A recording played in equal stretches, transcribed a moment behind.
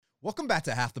Welcome back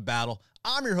to Half the Battle.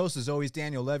 I'm your host, as always,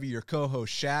 Daniel Levy, your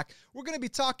co-host, Shaq. We're going to be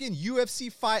talking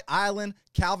UFC Fight Island,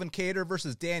 Calvin Kattar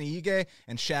versus Dan Ige.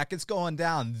 And Shaq, it's going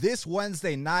down this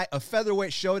Wednesday night, a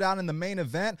featherweight showdown in the main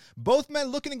event. Both men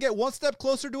looking to get one step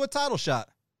closer to a title shot.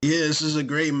 Yeah, this is a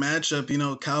great matchup. You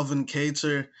know, Calvin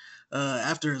Kattar,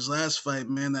 after his last fight,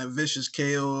 man, that vicious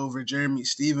KO over Jeremy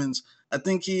Stephens, I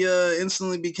think he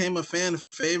instantly became a fan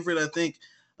favorite. I think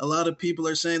a lot of people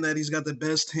are saying that he's got the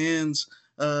best hands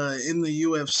in the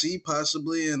UFC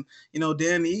possibly. And, you know,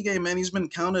 Dan Ige, man, he's been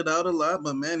counted out a lot,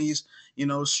 but man, he's, you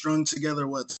know, strung together,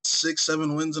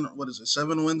 7 wins in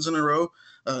a row,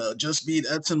 just beat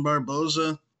Edson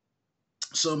Barboza.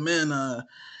 So, man,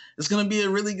 it's going to be a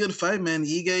really good fight, man.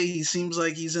 Ige, he seems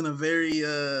like he's in a very,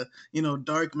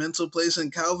 dark mental place.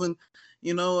 And Calvin,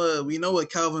 we know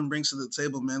what Calvin brings to the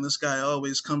table, man. This guy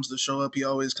always comes to show up. He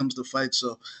always comes to fight.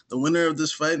 So the winner of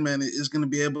this fight, man, is going to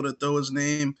be able to throw his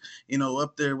name,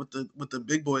 up there with the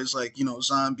big boys like,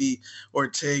 Zombie,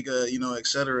 Ortega, et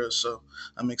cetera. So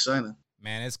I'm excited.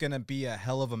 Man, it's going to be a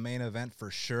hell of a main event for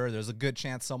sure. There's a good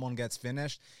chance someone gets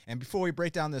finished. And before we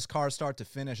break down this card start to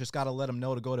finish, just got to let them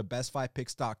know to go to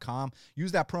bestfightpicks.com.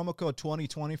 Use that promo code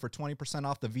 2020 for 20%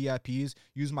 off the VIPs.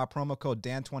 Use my promo code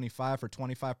Dan25 for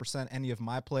 25% any of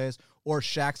my plays, or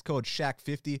Shaq's code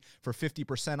Shaq50 for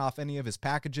 50% off any of his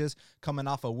packages, coming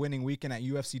off a winning weekend at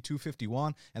UFC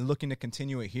 251 and looking to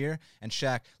continue it here. And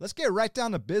Shaq, let's get right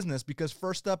down to business, because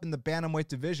first up in the bantamweight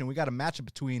division, we got a matchup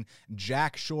between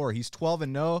Jack Shore. He's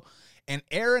 12-0, and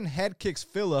Aaron Headkicks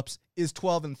Phillips is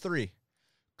 12-3.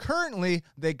 Currently,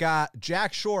 they got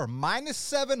Jack Shore minus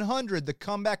 700. The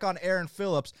comeback on Aaron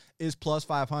Phillips is plus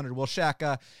 500. Well,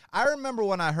 Shaq, I remember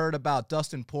when I heard about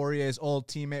Dustin Poirier's old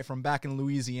teammate from back in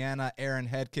Louisiana, Aaron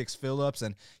Headkicks Phillips,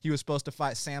 and he was supposed to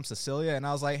fight Sam Sicilia. And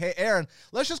I was like, hey, Aaron,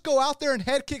 let's just go out there and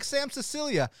head kick Sam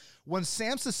Sicilia. When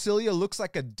Sam Sicilia looks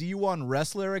like a D1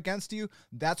 wrestler against you,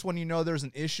 that's when you know there's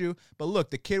an issue. But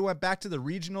look, the kid went back to the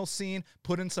regional scene,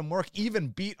 put in some work, even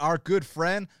beat our good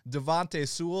friend Devontae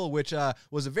Sewell, which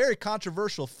was a very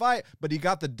controversial fight, but he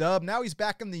got the dub. Now he's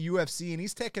back in the UFC, and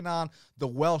he's taking on the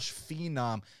Welsh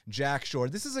phenom, Jack Shore.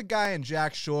 This is a guy in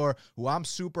Jack Shore who I'm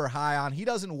super high on. He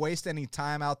doesn't waste any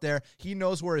time out there. He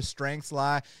knows where his strengths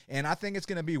lie, and I think it's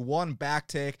going to be one back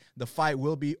take. The fight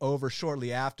will be over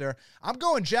shortly after. I'm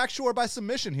going Jack Shore by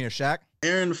submission here, Shaq.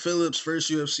 Aaron Phillips'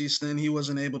 first UFC stint, he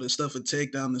wasn't able to stuff a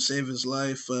takedown to save his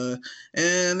life,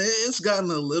 and it's gotten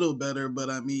a little better, but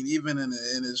I mean, even in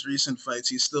his recent fights,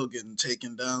 he's still getting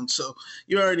taken down, so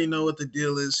you already know what the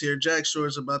deal is here. Jack Shore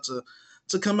is about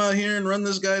to come out here and run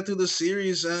this guy through the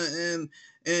series, and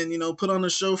put on a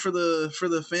show for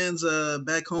the fans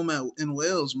back home in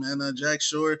Wales, man. Jack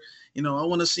Shore, I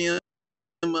want to see him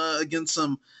against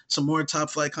some more top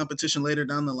flight competition later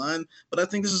down the line, but I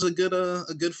think this is a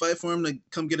good fight for him to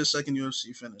come get a second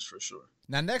UFC finish for sure.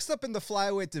 Now, next up in the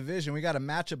flyweight division, we got a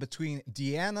matchup between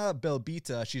Diana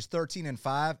Belbita, she's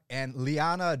 13-5, and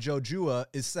Liana Jojua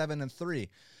is 7-3.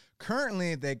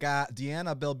 Currently, they got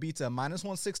Diana Belbita minus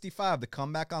 165. The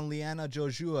comeback on Liana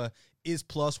Jojua is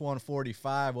plus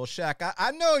 145. Well, Shaq,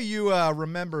 I know you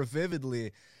remember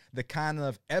vividly the kind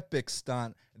of epic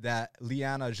stunt that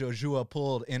Liana Jojua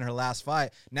pulled in her last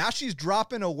fight. Now she's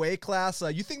dropping a weight class.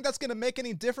 You think that's going to make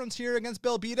any difference here against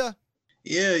Belbita?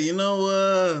 Yeah,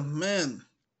 man,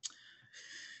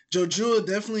 Jojua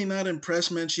definitely not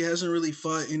impressed, man. She hasn't really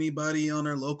fought anybody on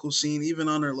her local scene. Even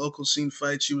on her local scene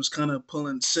fight, she was kind of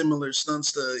pulling similar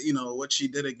stunts to, what she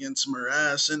did against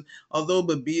Moraes. And although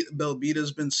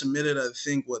Belbita's been submitted, I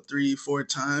think, 3-4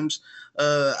 times,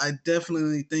 I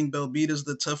definitely think Belbita's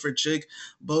the tougher chick.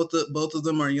 Both of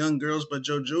them are young girls, but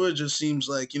Jojua just seems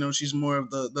like, she's more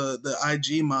of the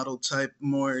IG model type,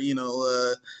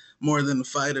 more than the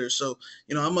fighter. So,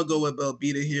 I'm going to go with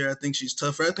Belbita here. I think she's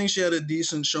tougher. I think she had a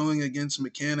decent showing against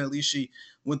McCann. At least she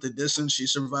went the distance. She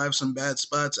survived some bad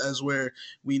spots, as where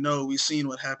we've seen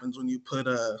what happens when you put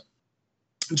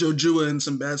Jojua in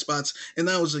some bad spots. And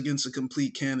that was against a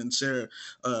complete cannon, Sarah,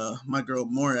 my girl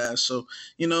Moraes. So,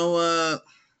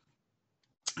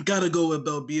 got to go with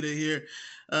Belbita here.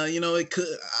 It could.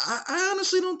 I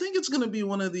honestly don't think it's going to be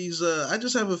one of these. I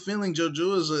just have a feeling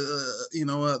Jojua is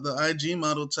the IG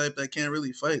model type that can't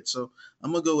really fight. So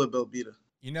I'm going to go with Belbita.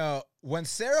 When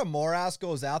Sarah Moraes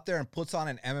goes out there and puts on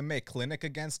an MMA clinic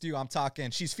against you, I'm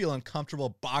talking she's feeling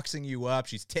comfortable boxing you up.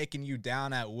 She's taking you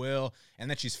down at will, and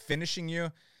then she's finishing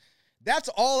you. That's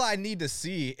all I need to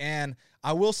see. And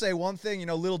I will say one thing,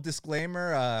 little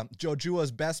disclaimer,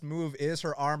 Jojua's best move is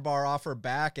her armbar off her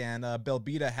back, and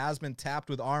Belbita has been tapped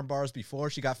with arm bars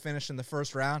before. She got finished in the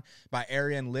first round by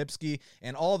Ariane Lipski,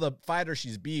 and all the fighters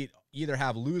she's beat either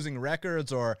have losing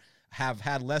records or have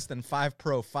had less than 5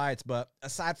 pro fights. But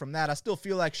aside from that, I still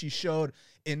feel like she showed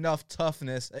enough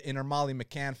toughness in her Molly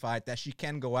McCann fight that she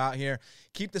can go out here,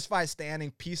 keep this fight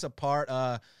standing, piece apart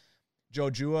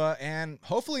Jojua, and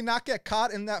hopefully not get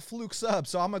caught in that fluke sub.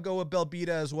 So I'm going to go with Belbita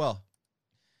as well.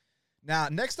 Now,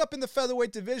 next up in the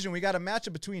featherweight division, we got a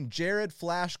matchup between Jared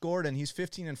Flash Gordon, he's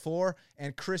 15-4,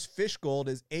 and Chris Fishgold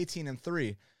is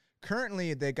 18-3.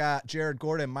 Currently, they got Jared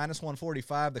Gordon minus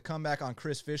 145. The comeback on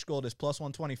Chris Fishgold is plus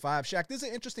 125. Shaq, this is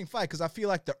an interesting fight because I feel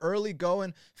like the early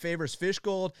going favors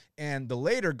Fishgold and the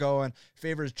later going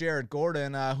favors Jared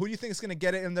Gordon. Who do you think is going to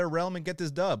get it in their realm and get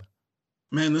this dub?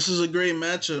 Man, this is a great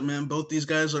matchup, man. Both these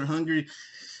guys are hungry.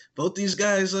 Both these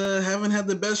guys haven't had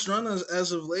the best run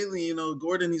as of lately. You know,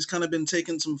 Gordon, he's kind of been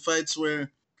taking some fights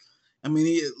where, I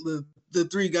mean, the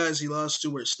 3 guys he lost to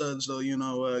were studs, though. You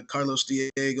know, Carlos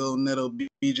Diego, Neto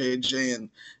BJJ,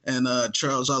 and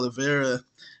Charles Oliveira.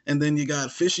 And then you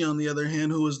got Fishy on the other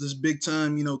hand, who was this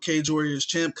big-time, you know, Cage Warriors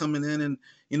champ coming in. And,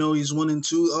 you know, he's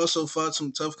 1-2. Also fought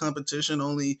some tough competition.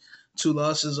 Only 2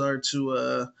 losses are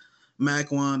to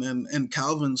Makwan and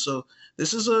Calvin. So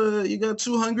this is you got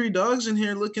 2 hungry dogs in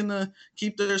here looking to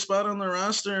keep their spot on the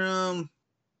roster.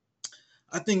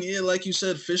 I think, yeah, like you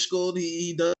said, Fishgold,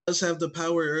 he does have the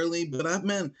power early, but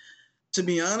to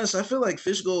be honest, I feel like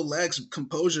Fishgold lacks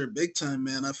composure big time,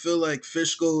 man. I feel like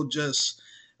Fishgold just,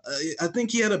 I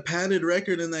think he had a padded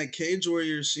record in that Cage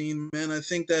Warrior scene, man. I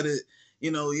think that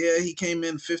he came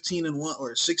in 15-1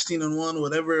 or 16-1,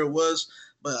 whatever it was.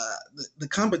 But the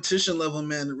competition level,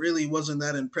 man, really wasn't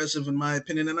that impressive in my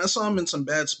opinion. And I saw him in some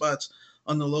bad spots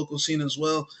on the local scene as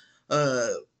well.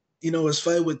 His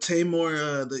fight with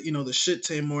Tamor, the shit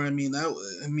Tamor.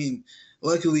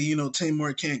 Luckily,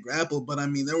 Tamor can't grapple, but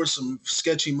there were some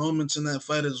sketchy moments in that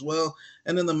fight as well.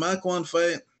 And in the Makwan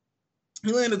fight,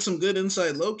 he landed some good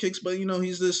inside low kicks, but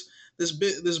he's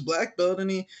this black belt,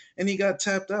 and he got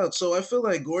tapped out. So I feel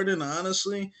like Gordon,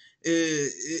 honestly,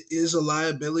 is a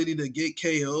liability to get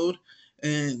KO'd,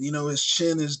 and his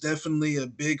chin is definitely a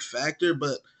big factor.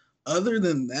 But other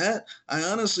than that, I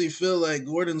honestly feel like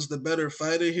Gordon's the better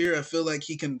fighter here. I feel like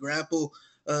he can grapple,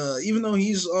 even though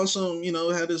he's also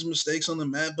had his mistakes on the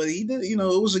mat. But he did, it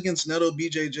was against Neto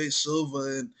BJJ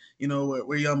Silva, and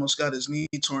where he almost got his knee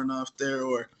torn off there,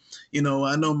 or I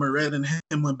know Moret and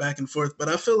him went back and forth, but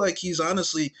I feel like he's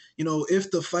honestly, if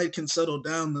the fight can settle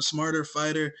down, the smarter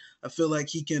fighter. I feel like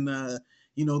he can,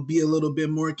 be a little bit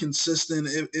more consistent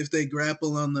if they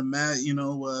grapple on the mat,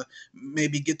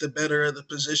 maybe get the better of the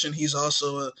position. He's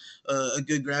also a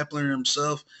good grappler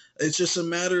himself. It's just a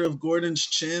matter of Gordon's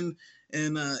chin.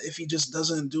 And if he just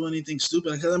doesn't do anything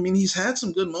stupid, because he's had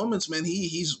some good moments, man.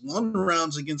 He's won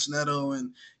rounds against Neto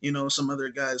and some other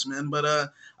guys, man.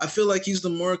 But I feel like he's the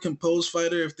more composed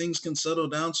fighter if things can settle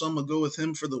down. So I'm gonna go with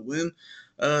him for the win.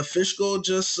 Fishgold,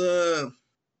 just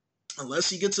unless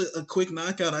he gets a quick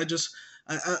knockout, I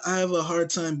have a hard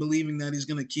time believing that he's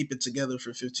gonna keep it together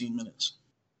for 15 minutes.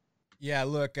 Yeah,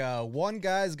 look, one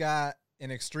guy's got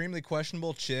an extremely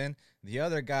questionable chin. The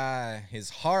other guy, his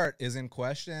heart is in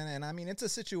question. And it's a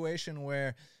situation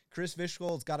where Chris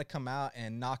Fishgold's got to come out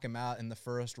and knock him out in the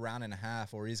first round and a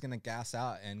half, or he's going to gas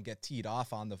out and get teed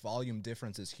off on. The volume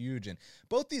difference is huge. And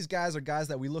both these guys are guys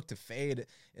that we look to fade,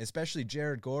 especially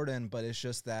Jared Gordon, but it's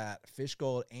just that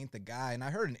Fishgold ain't the guy. And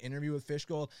I heard an interview with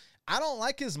Fishgold. I don't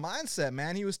like his mindset,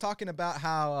 man. He was talking about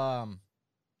how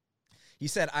he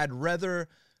said, I'd rather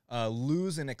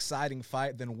lose an exciting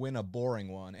fight than win a boring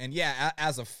one. And yeah,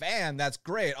 as a fan, that's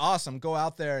great. Awesome. Go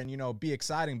out there and, be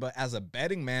exciting. But as a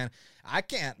betting man, I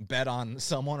can't bet on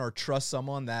someone or trust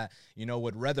someone that,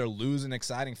 would rather lose an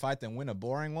exciting fight than win a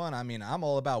boring one. I'm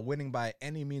all about winning by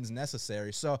any means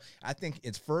necessary. So I think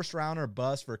it's first round or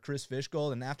bust for Chris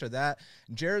Fishgold. And after that,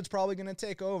 Jared's probably going to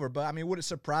take over. But would it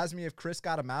surprise me if Chris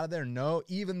got him out of there? No,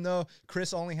 even though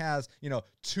Chris only has,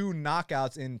 2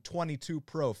 knockouts in 22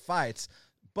 pro fights.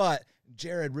 But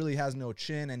Jared really has no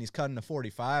chin, and he's cutting to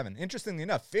 45. And interestingly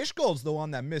enough, Fishgold's the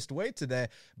one that missed weight today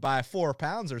by 4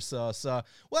 pounds or so. So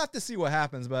we'll have to see what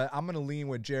happens, but I'm going to lean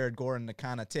with Jared Gordon to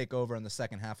kind of take over in the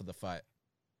second half of the fight.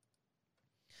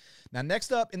 Now,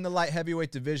 next up in the light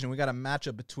heavyweight division, we got a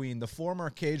matchup between the former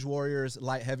Cage Warriors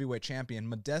light heavyweight champion,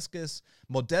 Modestas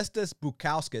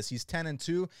Bukauskas, he's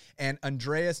 10-2, and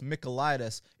Andreas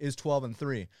Michailidis is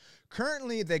 12-3.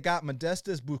 Currently, they got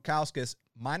Modestas Bukauskas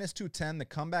minus 210. The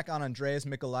comeback on Andreas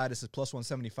Michailidis is plus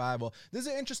 175. Well, this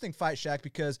is an interesting fight, Shaq,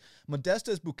 because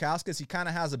Modestas Bukauskas, he kind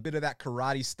of has a bit of that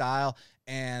karate style,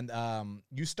 and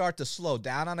you start to slow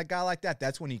down on a guy like that,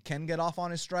 that's when he can get off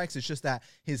on his strikes. It's just that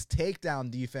his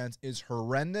takedown defense is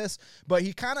horrendous, but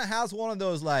he kind of has one of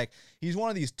those, like, he's one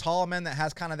of these tall men that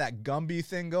has kind of that Gumby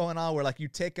thing going on where, like, you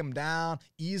take him down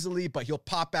easily, but he'll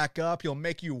pop back up. He'll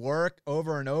make you work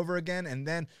over and over again, and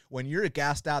then when you're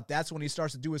gassed out, that's when he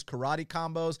starts to do his karate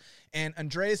combos. And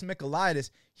Andreas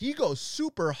Michailidis, he goes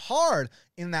super hard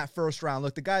in that first round.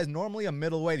 Look, the guy is normally a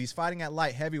middleweight. He's fighting at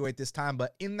light heavyweight this time,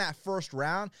 but in that first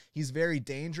round, he's very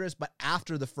dangerous. But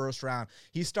after the first round,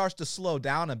 he starts to slow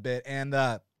down a bit. And,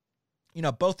 you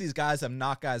know, both these guys have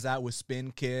knocked guys out with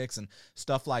spin kicks and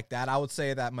stuff like that. I would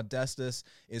say that Modestas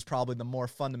is probably the more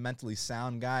fundamentally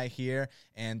sound guy here,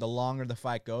 and the longer the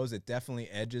fight goes, it definitely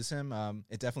edges him.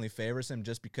 It definitely favors him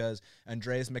just because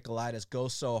Andreas Michailidis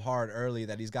goes so hard early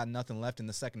that he's got nothing left in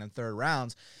the second and third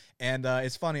rounds. And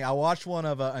it's funny, I watched one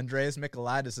of Andreas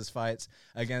Michailidis' fights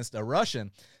against a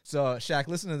Russian. So, Shaq,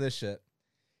 listen to this shit.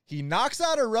 He knocks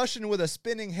out a Russian with a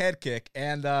spinning head kick,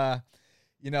 and,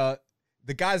 you know,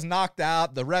 the guy's knocked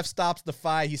out. The ref stops the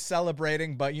fight. He's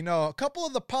celebrating. But, you know, a couple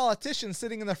of the politicians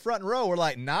sitting in the front row were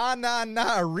like, nah,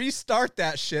 restart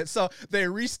that shit. So they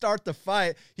restart the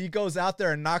fight. He goes out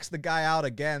there and knocks the guy out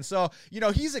again. So, you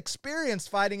know, he's experienced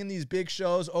fighting in these big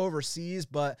shows overseas.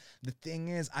 But the thing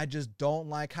is, I just don't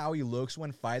like how he looks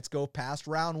when fights go past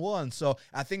round one. So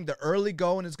I think the early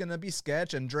going is going to be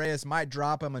sketch. Andreas might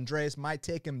drop him. Andreas might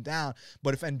take him down.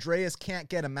 But if Andreas can't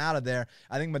get him out of there,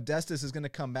 I think Modestas is going to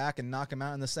come back and knock him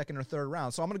out in the second or third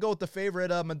round. So I'm going to go with the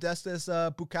favorite, Modestas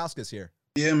Bukauskas here.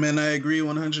 Yeah, man, I agree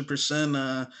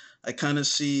 100%. I kind of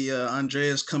see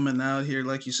Andreas coming out here,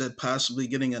 like you said, possibly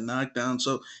getting a knockdown.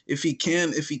 So if he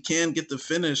can get the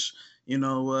finish, you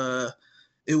know,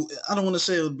 I don't want to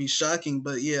say it would be shocking,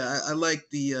 but yeah, I like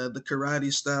the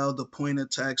karate style, the point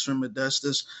attacks from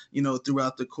Modestas, you know,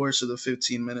 throughout the course of the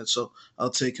 15 minutes. So I'll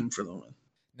take him for the win.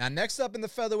 Now, next up in the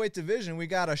featherweight division, we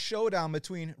got a showdown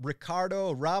between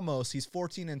Ricardo Ramos, he's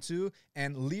 14-2,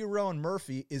 and Lerone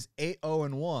Murphy is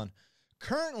 8-0-1.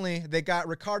 Currently, they got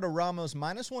Ricardo Ramos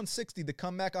 -160. The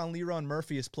comeback on Lerone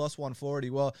Murphy is +140.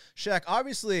 Well, Shaq,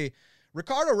 obviously,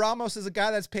 Ricardo Ramos is a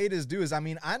guy that's paid his dues. I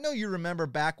mean, I know you remember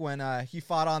back when he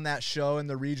fought on that show in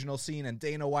the regional scene and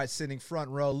Dana White sitting front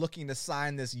row looking to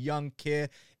sign this young kid,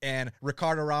 and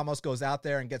Ricardo Ramos goes out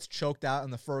there and gets choked out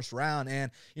in the first round. And,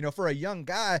 you know, for a young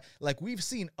guy, like, we've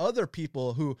seen other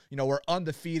people who, you know, were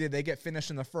undefeated. They get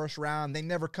finished in the first round. They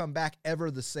never come back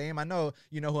ever the same. I know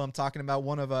you know who I'm talking about.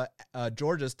 One of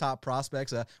Georgia's top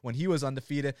prospects, when he was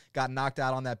undefeated, got knocked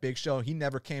out on that big show. He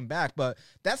never came back. But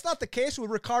that's not the case with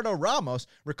Ricardo Ramos.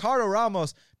 Ricardo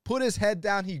Ramos put his head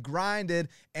down, he grinded,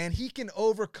 and he can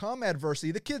overcome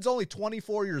adversity. The kid's only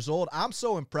 24 years old. I'm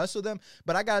so impressed with him,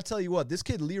 but I got to tell you what, this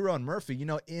kid Lerone Murphy, you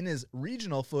know, in his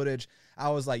regional footage, I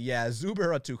was like, yeah,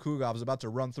 Zubaira Tukhugov was about to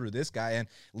run through this guy, and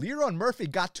Lerone Murphy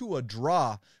got to a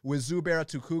draw with Zubaira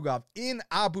Tukhugov in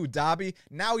Abu Dhabi.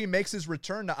 Now he makes his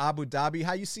return to Abu Dhabi.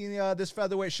 How you seeing this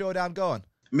featherweight showdown going?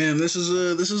 Man, this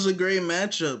is a great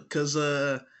matchup because,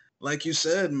 like you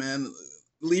said, man,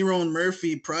 Lerone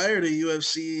Murphy prior to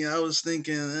UFC, I was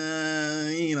thinking,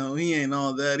 you know, he ain't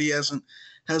all that. He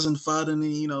hasn't fought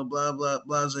any, you know, blah blah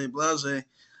blase blase.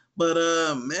 But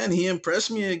man, he impressed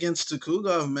me against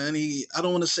Tukhugov, man. I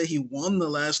don't want to say he won the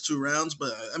last two rounds,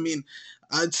 but I mean,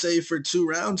 I'd say for 2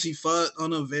 rounds he fought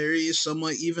on a very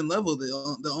somewhat even level.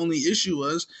 The only issue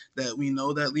was that we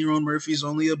know that Lerone Murphy's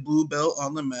only a blue belt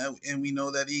on the mat, and we know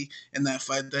that in that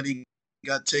fight that he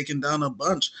got taken down a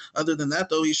bunch. Other than that,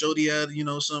 though, he showed he had, you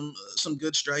know, some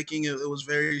good striking. It was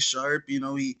very sharp. You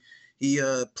know, he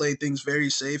played things very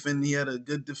safe, and he had a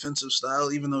good defensive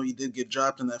style, even though he did get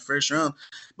dropped in that first round.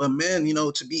 But man, you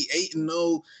know, to be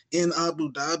 8-0 in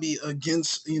Abu Dhabi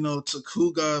against, you know,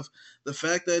 Tukhugov, the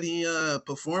fact that he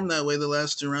performed that way the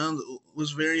last 2 rounds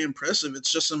was very impressive.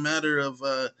 It's just a matter of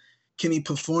can he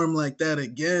perform like that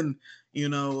again, you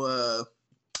know,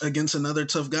 against another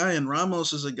tough guy. And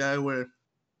Ramos is a guy where,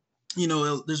 you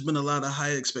know, there's been a lot of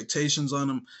high expectations on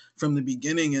him from the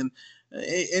beginning, and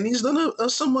he's done a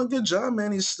somewhat good job,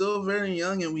 man. He's still very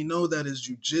young, and we know that his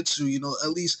jiu-jitsu, you know,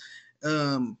 at least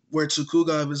where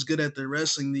Tukhugov is good at the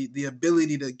wrestling, the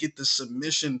ability to get the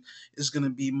submission is going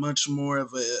to be much more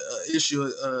of a issue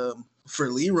for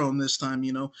Lerone this time.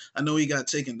 You know, I know he got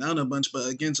taken down a bunch, but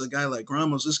against a guy like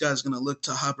Ramos, this guy's going to look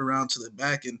to hop around to the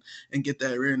back and get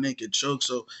that rear naked choke.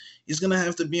 So he's going to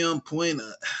have to be on point.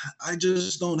 I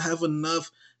just don't have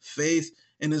enough faith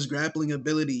in his grappling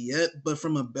ability yet, but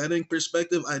from a betting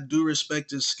perspective, I do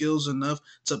respect his skills enough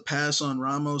to pass on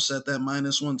Ramos at that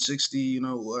 -160, you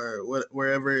know, or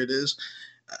wherever it is.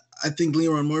 I think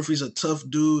Leron Murphy's a tough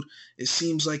dude. It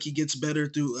seems like he gets better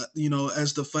through,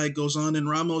 as the fight goes on. And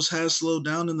Ramos has slowed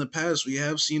down in the past. We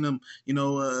have seen him,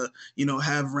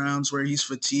 have rounds where he's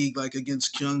fatigued, like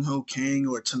against Kyung Ho Kang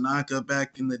or Tanaka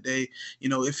back in the day.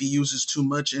 If he uses too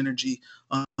much energy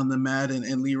on the mat, and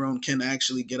Leron can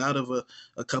actually get out of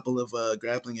a couple of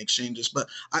grappling exchanges. But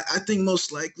I think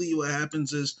most likely what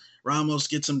happens is Ramos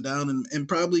gets him down and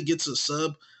probably gets a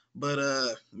sub. But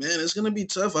man, it's gonna be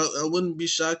tough. I wouldn't be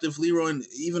shocked if Leroy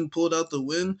even pulled out the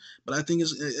win. But I think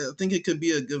it could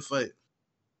be a good fight.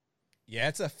 Yeah,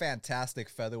 it's a fantastic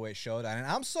featherweight showdown. And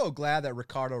I'm so glad that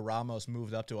Ricardo Ramos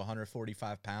moved up to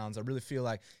 145 pounds. I really feel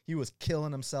like he was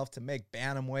killing himself to make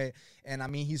bantamweight. And I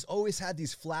mean, he's always had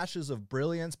these flashes of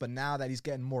brilliance, but now that he's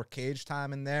getting more cage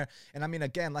time in there. And I mean,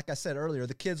 again, like I said earlier,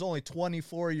 the kid's only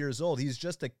 24 years old. He's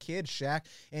just a kid, Shaq,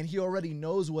 and he already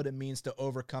knows what it means to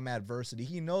overcome adversity.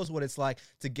 He knows what it's like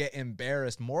to get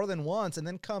embarrassed more than once and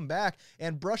then come back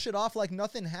and brush it off like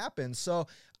nothing happened. So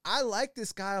I like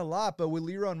this guy a lot, but with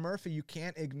Leron Murphy, you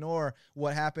can't ignore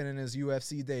what happened in his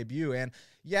UFC debut. And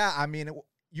yeah, I mean,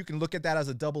 you can look at that as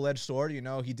a double-edged sword.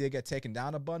 He did get taken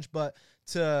down a bunch, but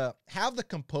to have the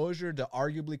composure to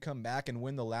arguably come back and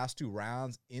win the last 2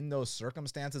 rounds in those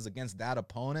circumstances against that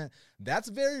opponent, that's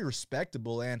very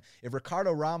respectable. And if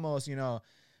Ricardo Ramos,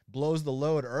 blows the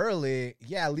load early,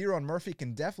 yeah, Leron Murphy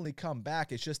can definitely come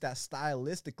back. It's just that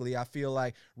stylistically, I feel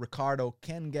like Ricardo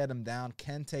can get him down,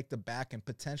 can take the back, and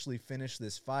potentially finish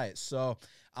this fight. So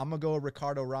I'm going to go with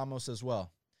Ricardo Ramos as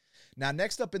well. Now,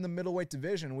 next up in the middleweight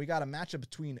division, we got a matchup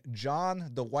between John,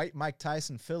 the White Mike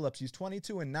Tyson Phillips. He's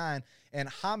 22-9, and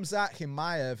Khamzat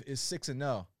Chimaev is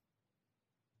 6-0.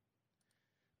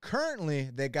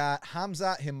 Currently, they got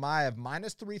Khamzat Chimaev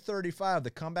minus 335. The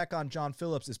comeback on John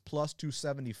Phillips is plus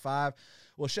 275.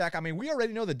 Well, Shaq, I mean, we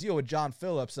already know the deal with John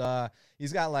Phillips.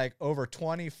 He's got like over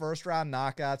 20 first-round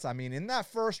knockouts. I mean, in that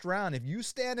first round, if you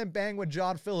stand and bang with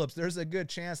John Phillips, there's a good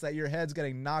chance that your head's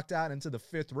getting knocked out into the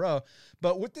 5th row.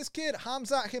 But with this kid,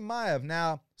 Khamzat Chimaev,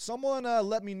 now, someone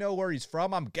let me know where he's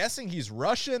from. I'm guessing he's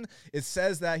Russian. It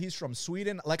says that he's from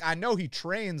Sweden. Like, I know he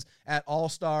trains at All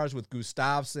Stars with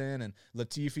Gustafsson and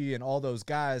Latifi and all those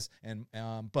guys.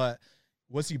 But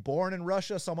was he born in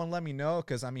Russia? Someone let me know,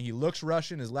 because, I mean, he looks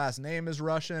Russian. His last name is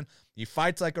Russian. He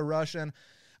fights like a Russian.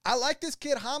 I like this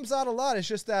kid Khamzat a lot. It's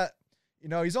just that,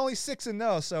 he's only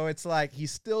 6-0, so it's like he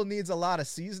still needs a lot of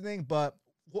seasoning, but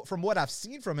from what I've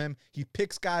seen from him, he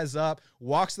picks guys up,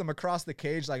 walks them across the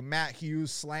cage like Matt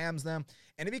Hughes, slams them.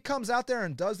 And if he comes out there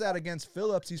and does that against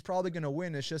Phillips, he's probably going to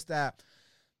win. It's just that,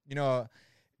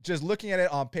 just looking at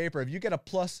it on paper, if you get a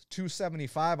plus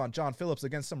 275 on John Phillips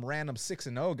against some random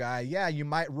 6-0 guy, yeah, you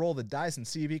might roll the dice and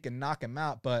see if he can knock him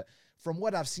out. But from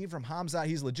what I've seen from Khamzat,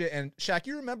 he's legit. And Shaq,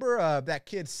 you remember that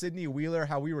kid, Sidney Wheeler,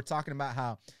 how we were talking about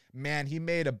how, man, he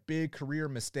made a big career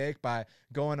mistake by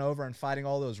going over and fighting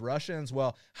all those Russians?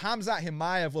 Well, Khamzat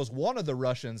Chimaev was one of the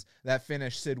Russians that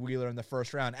finished Sid Wheeler in the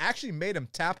first round. Actually made him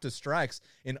tap to strikes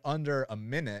in under a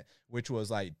minute, which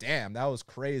was like, damn, that was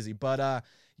crazy. But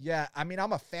yeah, I mean,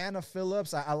 I'm a fan of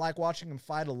Phillips. I like watching him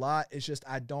fight a lot. It's just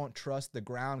I don't trust the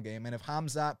ground game. And if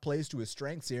Khamzat plays to his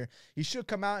strengths here, he should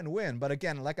come out and win. But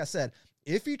again, like I said,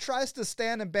 if he tries to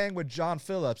stand and bang with John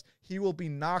Phillips, he will be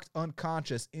knocked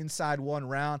unconscious inside 1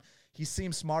 round. He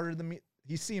seems smarter than me.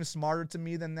 He seems smarter to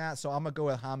me than that. So I'm going to go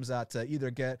with Khamzat to either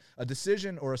get a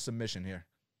decision or a submission here.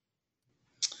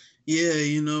 Yeah,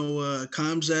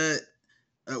 Khamzat.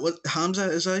 What Khamzat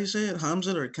is that how you say it?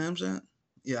 Khamzat or Khamzat?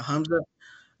 Yeah, Khamzat.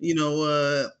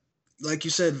 Like you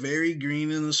said, very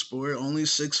green in the sport, only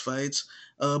 6 fights.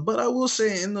 But I will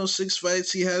say in those 6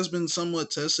 fights, he has been somewhat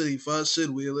tested. He fought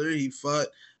Sid Wheeler. He fought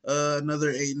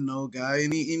another 8-0 guy,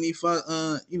 and he fought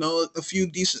a few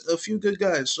good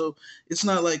guys. So it's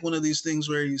not like one of these things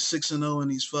where he's 6-0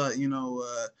 and he's fought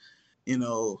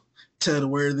Ted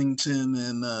Worthington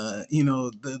and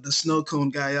the snow cone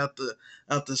guy out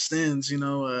the stands.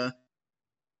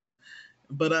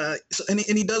 But and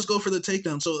he does go for the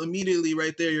takedown. So immediately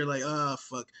right there, you're like,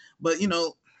 fuck. But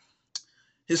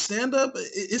his stand up,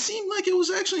 it seemed like it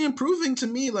was actually improving to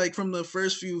me. Like from the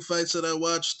first few fights that I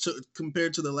watched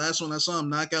compared to the last one, I saw him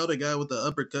knock out a guy with the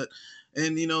uppercut.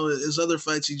 And his other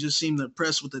fights, he just seemed to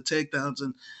press with the takedowns,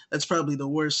 and that's probably the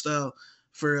worst style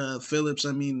for Phillips.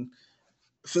 I mean,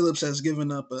 Phillips has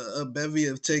given up a bevy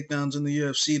of takedowns in the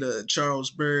UFC to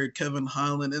Charles Byrd, Kevin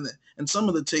Holland, and some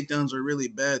of the takedowns are really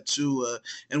bad too.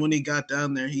 And when he got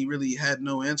down there, he really had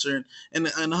no answer. And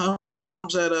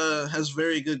Khamzat has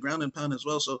very good ground and pound as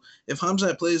well. So if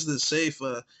Khamzat plays this safe,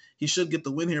 he should get the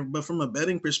win here. But from a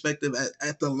betting perspective,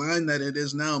 at the line that it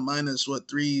is now, minus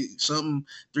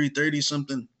 330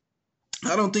 something.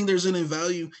 I don't think there's any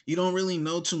value. You don't really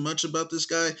know too much about this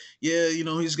guy. Yeah,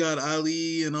 he's got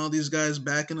Ali and all these guys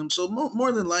backing him. So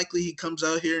more than likely he comes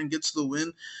out here and gets the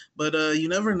win. But you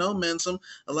never know, man.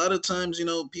 A lot of times,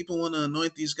 people want to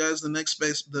anoint these guys the next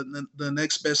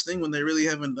best thing when they really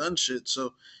haven't done shit.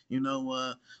 So,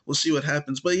 we'll see what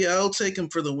happens. But yeah, I'll take him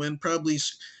for the win.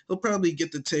 He'll probably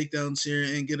get the takedowns here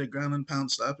and get a ground and pound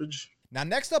stoppage. Now,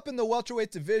 next up in the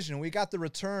welterweight division, we got the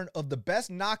return of the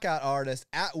best knockout artist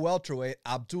at welterweight,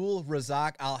 Abdul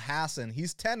Razak Alhassan.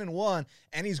 He's 10-1,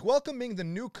 and he's welcoming the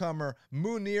newcomer,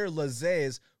 Mounir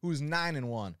Lazzez, who's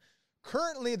 9-1.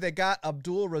 Currently, they got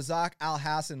Abdul Razak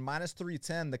Alhassan minus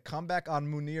 310. The comeback on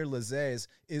Mounir Lazzez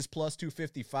is plus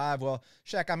 255. Well,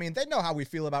 Shaq, I mean, they know how we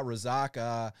feel about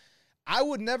Razak. I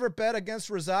would never bet against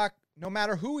Razak no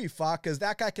matter who he fought, because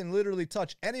that guy can literally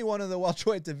touch anyone in the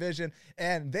welterweight division,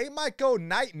 and they might go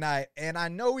night-night, and I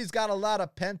know he's got a lot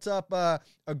of pent-up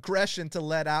aggression to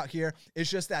let out here.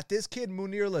 It's just that this kid,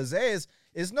 Mounir Lazzez,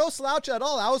 is no slouch at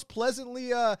all. I was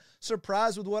pleasantly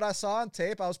surprised with what I saw on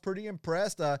tape. I was pretty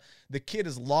impressed. The kid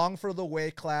is long for the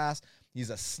weight class. He's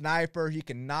a sniper. He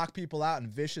can knock people out in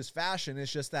vicious fashion.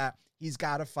 It's just that he's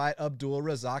got to fight Abdul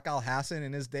Razak Alhassan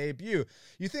in his debut.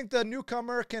 You think the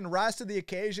newcomer can rise to the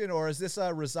occasion, or is this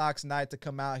Razak's night to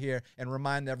come out here and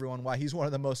remind everyone why he's one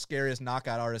of the most scariest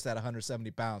knockout artists at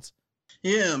 170 pounds?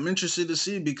 Yeah, I'm interested to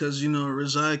see because,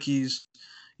 Razak, he's,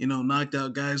 knocked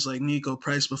out guys like Nico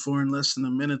Price before in less than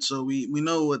a minute. So we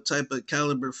know what type of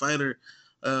caliber fighter.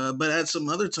 But at some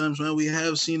other times, man, we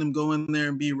have seen him go in there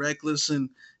and be reckless and,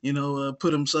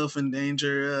 put himself in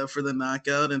danger for the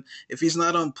knockout. And if he's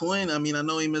not on point, I mean, I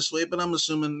know he missed weight, but I'm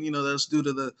assuming, that's due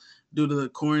to the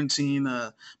quarantine.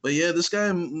 But yeah, this guy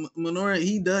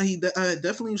Mounir, I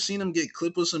definitely seen him get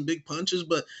clipped with some big punches.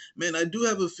 But man, I do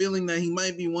have a feeling that he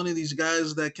might be one of these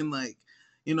guys that can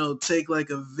take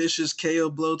like a vicious KO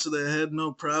blow to the head,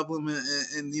 no problem,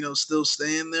 and still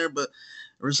stay in there. But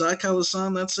Razak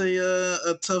Alhassan, that's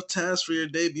a tough task for your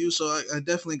debut. So I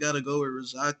definitely got to go with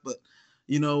Razak. But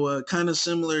kind of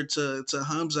similar to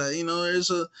Hamza, I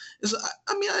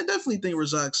definitely think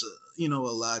Razak's a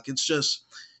lock. It's just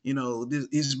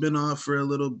he's been off for a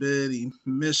little bit. He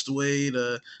missed weight.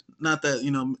 Not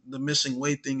that the missing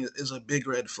weight thing is a big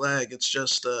red flag. It's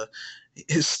just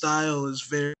his style is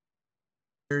very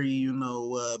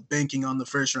banking on the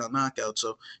first round knockout.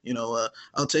 So,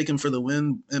 I'll take him for the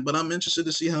win, but I'm interested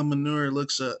to see how Mounir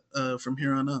looks from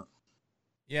here on out.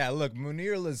 Yeah, look,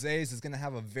 Mounir Lazzez is going to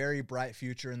have a very bright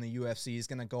future in the UFC. He's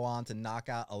going to go on to knock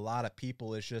out a lot of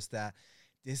people. It's just that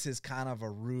this is kind of a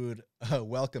rude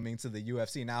welcoming to the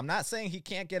UFC. Now, I'm not saying he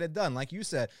can't get it done. Like you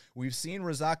said, we've seen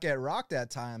Razak get rocked at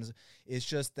times. It's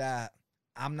just that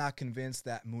I'm not convinced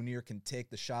that Mounir can take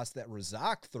the shots that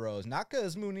Razak throws. Not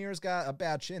because Munir's got a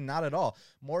bad chin, not at all.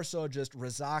 More so just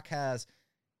Razak has,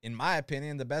 in my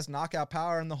opinion, the best knockout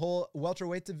power in the whole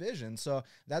welterweight division. So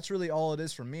that's really all it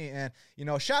is for me. And,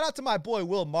 shout out to my boy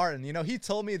Will Martin. He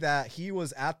told me that he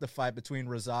was at the fight between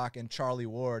Razak and Charlie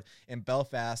Ward in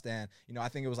Belfast. And, I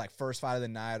think it was like first fight of the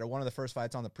night or one of the first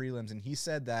fights on the prelims. And he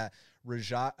said that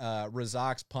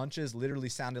Razak's punches literally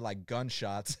sounded like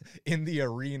gunshots in the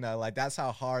arena. Like, that's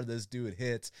how hard this dude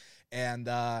hits. And,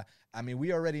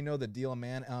 we already know the deal,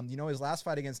 man. His last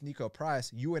fight against Nico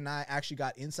Price, you and I actually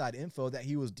got inside info that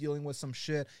he was dealing with some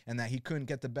shit and that he couldn't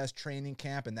get the best training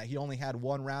camp and that he only had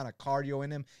one round of cardio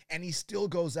in him, and he still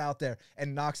goes out there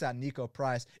and knocks out Nico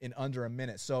Price in under a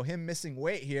minute. So him missing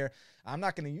weight here, I'm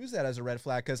not going to use that as a red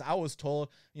flag because I was told,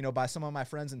 by some of my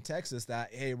friends in Texas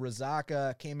that, hey,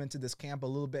 Razak came into this camp a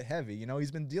little bit heavy.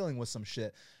 He's been dealing with some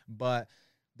shit, but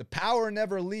the power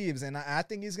never leaves, and I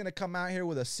think he's going to come out here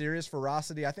with a serious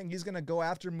ferocity. I think he's going to go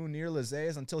after Mounir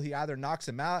Lazzez until he either knocks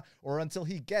him out or until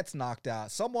he gets knocked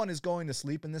out. Someone is going to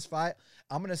sleep in this fight.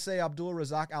 I'm going to say Abdul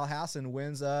Razak Alhassan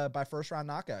wins by first-round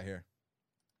knockout here.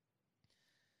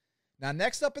 Now,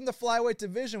 next up in the flyweight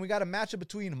division, we got a matchup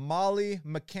between Molly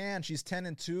McCann, she's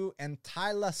 10-2, and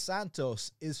Taila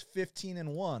Santos is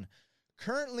 15-1.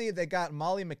 Currently, they got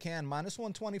Molly McCann minus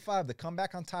 125. The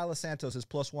comeback on Taila Santos is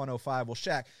plus 105. Well,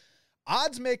 Shaq,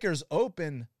 odds makers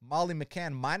open Molly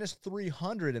McCann minus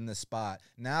 300 in this spot.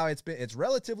 Now it's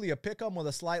relatively a pick 'em with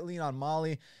a slight lean on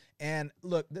Molly. And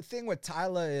look, the thing with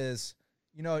Taila is,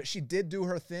 she did do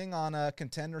her thing on a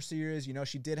Contender Series.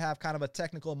 She did have kind of a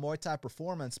technical Muay Thai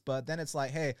performance, but then it's like,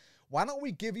 hey, why don't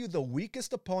we give you the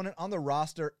weakest opponent on the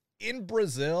roster in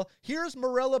Brazil? Here's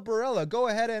Mirella Barella. Go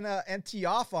ahead and tee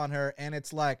off on her. And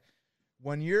it's like,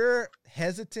 when you're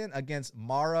hesitant against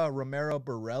Mara Romero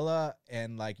Barella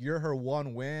and like you're her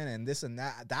one win and this and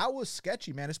that was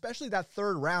sketchy, man. Especially that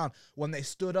third round when they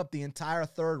stood up the entire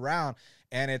third round.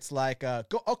 And it's like,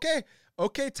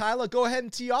 okay, Tyler, go ahead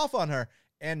and tee off on her.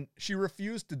 And she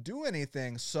refused to do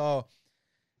anything. So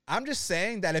I'm just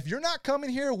saying that if you're not coming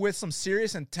here with some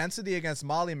serious intensity against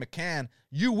Molly McCann,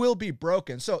 you will be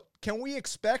broken. So can we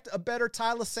expect a better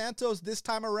Tyler Santos this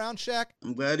time around, Shaq?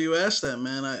 I'm glad you asked that,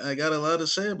 man. I got a lot to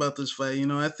say about this fight.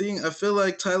 I feel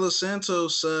like Tyler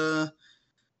Santos. I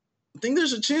think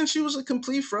there's a chance she was a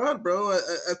complete fraud, bro.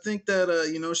 I think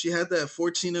that she had that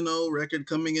 14-0 record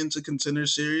coming into Contender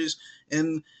Series,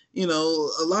 and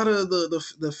a lot of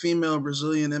the female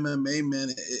Brazilian MMA, man,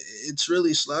 it's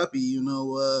really sloppy.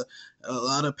 A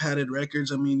lot of padded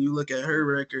records. I mean, you look at her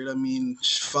record. I mean,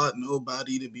 she fought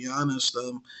nobody, to be honest.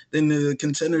 Then the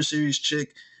Contender Series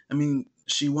chick. I mean,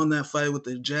 she won that fight with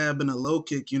a jab and a low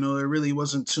kick. It really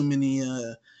wasn't too many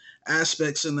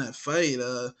aspects in that fight.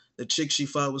 The chick she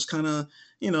fought was kind of,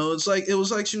 it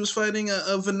was like she was fighting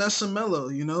a Vanessa Mello.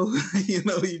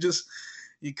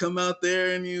 You come out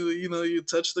there and you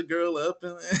touch the girl up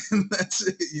and that's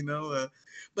it.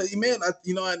 But man,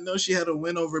 I know she had a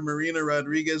win over Marina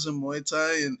Rodriguez in Muay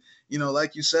Thai, and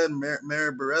like you said,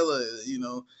 Mara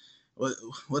Barella.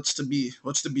 What's to be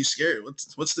scared?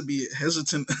 What's to be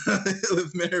hesitant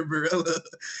with Mara Barella?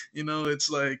 It's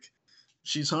like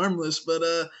she's harmless, but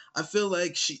I feel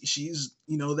like she's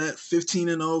that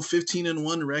 15-0,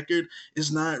 15-1 record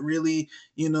is not really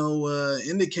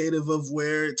indicative of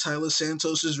where Tyler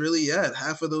Santos is really at.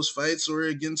 Half of those fights were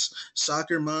against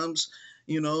soccer moms,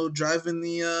 driving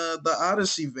the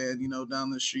Odyssey van,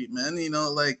 down the street, man.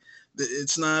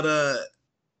 It's not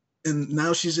and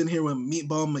now she's in here with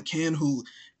Meatball McCann, who,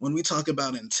 when we talk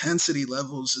about intensity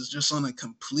levels, is just on a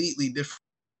completely different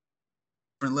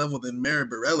level than Mara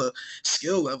Barella.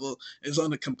 Skill level is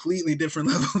on a completely different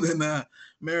level than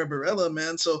Mara Barella,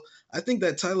 man. So I think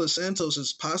that Tyler Santos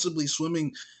is possibly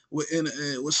swimming with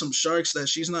some sharks that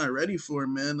she's not ready for,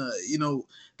 man.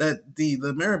 That the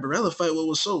Mara Barella fight, what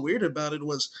was so weird about it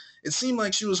was it seemed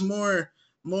like she was more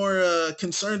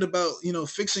concerned about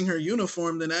fixing her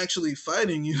uniform than actually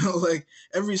fighting. Like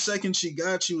every second she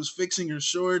got, she was fixing her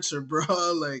shorts, her bra.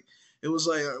 Like it was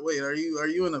like, wait, are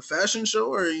you in a fashion show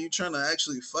or are you trying to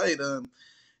actually fight?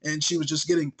 And she was just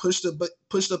getting pushed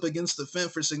up against the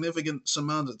fence for significant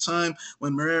amounts of time.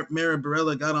 When Mara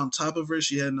Barella got on top of her,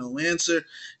 she had no answer.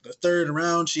 The third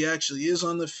round, she actually is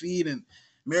on the feet, and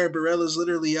Mara Barella's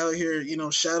literally out here,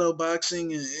 shadow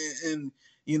boxing, and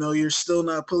you're still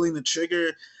not pulling the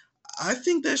trigger. I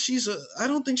think that I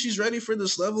don't think she's ready for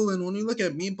this level. And when you look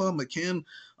at Meatball McCann,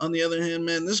 on the other hand,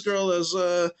 man, this girl has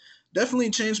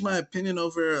definitely changed my opinion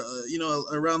over,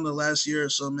 around the last year or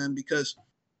so, man, because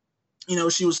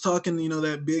she was talking,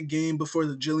 that big game before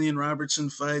the Jillian Robertson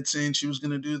fight, saying she was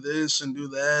going to do this and do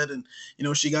that. And,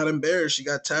 she got embarrassed. She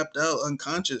got tapped out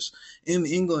unconscious in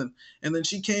England. And then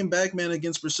she came back, man,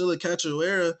 against Priscilla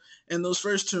Cachoeira. And those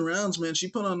first 2 rounds, man, she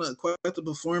put on quite the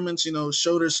performance,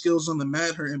 showed her skills on the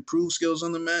mat, her improved skills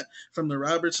on the mat from the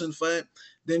Robertson fight.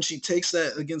 Then she takes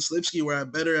that against Lipsky, where I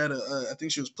bet her at I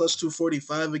think she was plus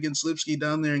 245 against Lipsky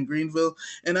down there in Greenville,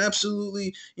 and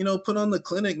absolutely, put on the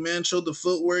clinic, man, showed the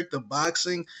footwork, the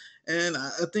boxing. And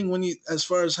I think as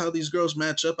far as how these girls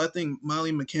match up, I think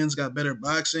Molly McCann's got better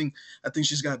boxing. I think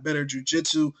she's got better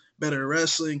jiu-jitsu, better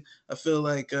wrestling. I feel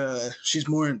like she's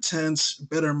more intense,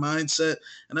 better mindset.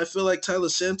 And I feel like Tyler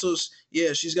Santos,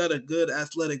 yeah, she's got a good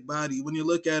athletic body. When you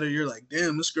look at her, you're like,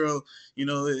 damn, this girl,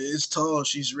 is tall,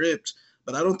 she's ripped.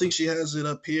 But I don't think she has it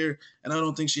up here, and I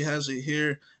don't think she has it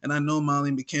here. And I know Molly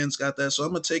McCann's got that, so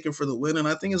I'm going to take her for the win. And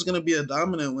I think it's going to be a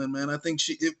dominant win, man. I think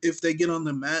if they get on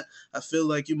the mat, I feel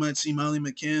like you might see Molly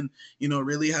McCann,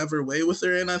 really have her way with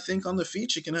her. And I think on the feet,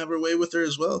 she can have her way with her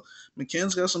as well.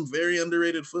 McCann's got some very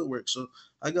underrated footwork, so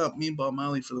I got Meatball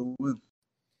Molly for the win.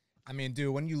 I mean,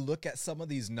 dude, when you look at some of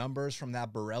these numbers from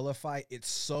that Barella fight, it's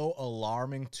so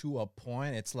alarming to a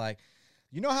point. It's like,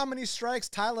 you know how many strikes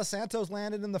Tyler Santos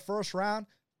landed in the first round?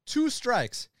 2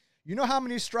 strikes. You know how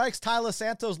many strikes Tyler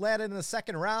Santos landed in the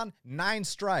second round? 9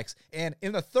 strikes. And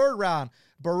in the third round,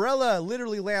 Barella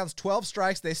literally lands 12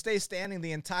 strikes. They stay standing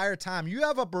the entire time. You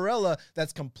have a Barella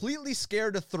that's completely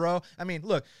scared to throw. I mean,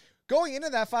 look, going into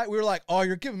that fight, we were like, oh,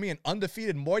 you're giving me an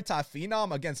undefeated Muay Thai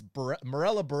phenom against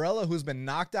Marella Barella, who's been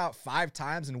knocked out 5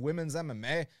 times in women's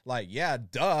MMA. Like, yeah,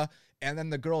 duh. And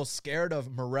then the girl's scared of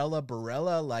Marella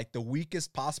Barella, like the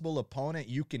weakest possible opponent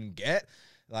you can get.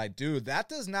 Like, dude, that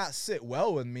does not sit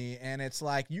well with me. And it's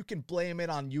like, you can blame it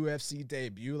on UFC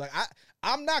debut. Like,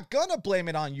 I'm not going to blame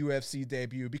it on UFC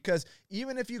debut, because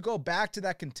even if you go back to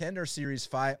that Contender Series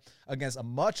fight against a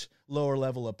much lower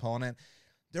level opponent,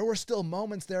 there were still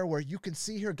moments there where you can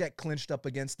see her get clinched up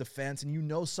against the fence,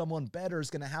 and someone better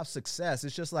is going to have success.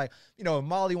 It's just like, if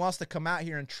Molly wants to come out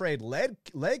here and trade leg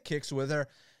kicks with her,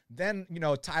 then,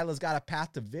 Tyler's got a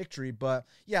path to victory. But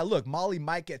yeah, look, Molly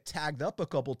might get tagged up a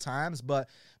couple times, but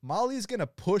Molly's going to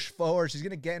push forward. She's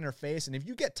going to get in her face. And if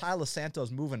you get Tyler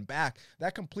Santos moving back,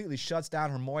 that completely shuts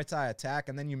down her Muay Thai attack.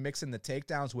 And then you mix in the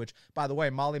takedowns, which, by the way,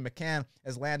 Molly McCann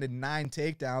has landed 9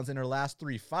 takedowns in her last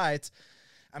 3 fights.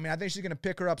 I mean, I think she's going to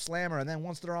pick her up, slam her, and then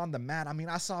once they're on the mat, I mean,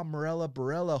 I saw Morella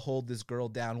Barella hold this girl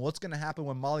down. What's going to happen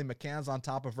when Molly McCann's on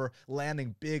top of her,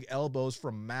 landing big elbows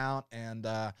from mount? And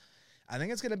I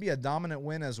think it's going to be a dominant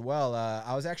win as well.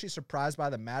 I was actually surprised by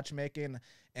the matchmaking,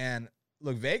 and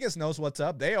look, Vegas knows what's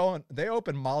up. They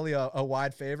open Molly a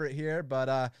wide favorite here,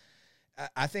 but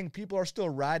I think people are still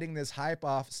riding this hype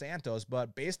off Santos,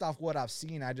 but based off what I've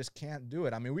seen, I just can't do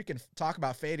it. I mean, we can talk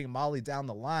about fading Molly down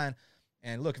the line,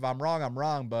 and look, if I'm wrong, I'm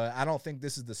wrong, but I don't think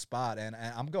this is the spot, and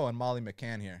I'm going Molly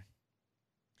McCann here.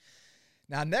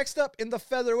 Now, next up in the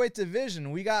featherweight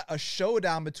division, we got a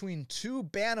showdown between 2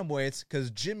 bantamweights because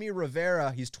Jimmy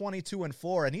Rivera, he's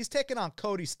 22-4, and he's taking on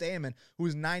Cody Stamann,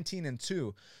 who's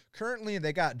 19-2. Currently,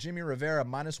 they got Jimmy Rivera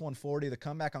 -140. The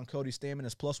comeback on Cody Stamann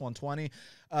is +120.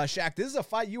 Shaq, this is a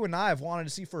fight you and I have wanted to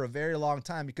see for a very long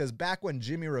time because back when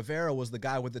Jimmy Rivera was the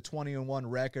guy with the 20-1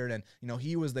 record and,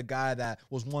 he was the guy that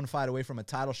was 1 fight away from a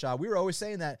title shot, we were always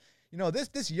saying that,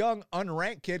 this young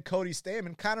unranked kid, Cody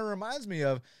Stamann, kind of reminds me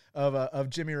of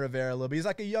Jimmy Rivera a little bit. He's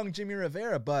like a young Jimmy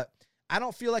Rivera, but I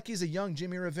don't feel like he's a young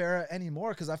Jimmy Rivera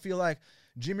anymore because I feel like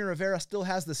Jimmy Rivera still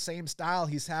has the same style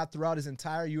he's had throughout his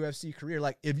entire UFC career.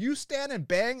 Like, if you stand and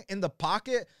bang in the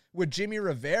pocket with Jimmy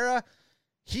Rivera,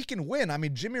 he can win. I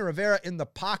mean, Jimmy Rivera in the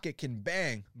pocket can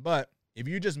bang, but if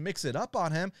you just mix it up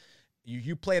on him,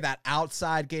 you play that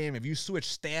outside game, if you switch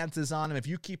stances on him, if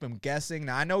you keep him guessing.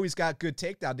 Now, I know he's got good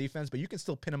takedown defense, but you can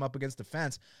still pin him up against the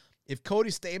fence. If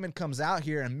Cody Stamann comes out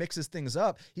here and mixes things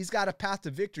up, he's got a path to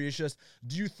victory. It's just,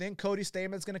 do you think Cody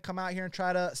Stamann's going to come out here and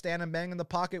try to stand and bang in the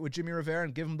pocket with Jimmy Rivera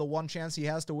and give him the one chance he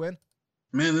has to win?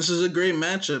 Man, this is a great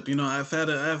matchup.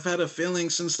 I've had a feeling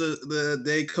since the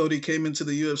day Cody came into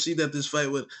the UFC that this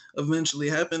fight would eventually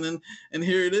happen, and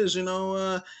here it is.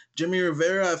 Jimmy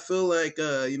Rivera, I feel like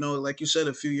like you said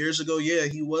a few years ago, yeah,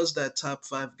 he was that top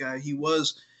 5 guy. He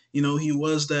was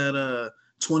that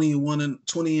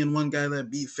 20-1 guy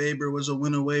that beat Faber, was a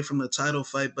win away from the title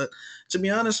fight. But to be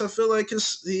honest, I feel like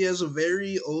he has a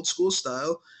very old school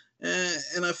style,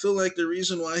 and I feel like the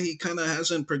reason why he kind of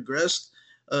hasn't progressed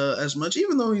as much,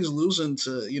 even though he's losing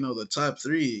to the top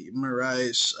 3,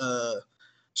 Moraes,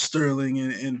 Sterling,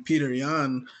 and Peter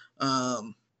Yan.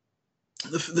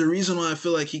 The reason why I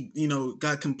feel like he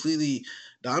got completely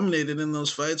dominated in those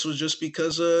fights was just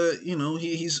because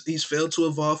he's failed to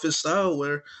evolve his style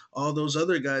where all those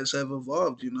other guys have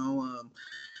evolved.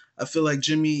 I feel like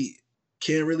Jimmy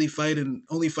can't really fight and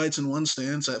only fights in one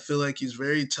stance. I feel like he's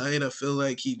very tight. I feel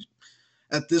like he,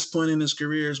 at this point in his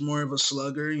career, is more of a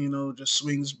slugger, just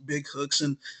swings big hooks.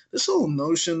 And this whole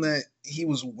notion that he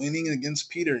was winning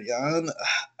against Peter Yan,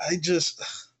 I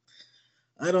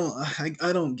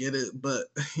don't get it. But,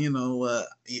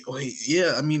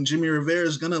 yeah, I mean, Jimmy Rivera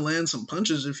is going to land some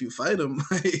punches if you fight him.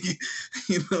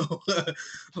 It's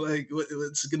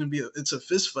going to be it's a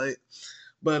fist fight.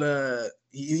 But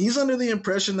he's under the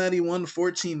impression that he won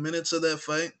 14 minutes of that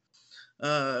fight,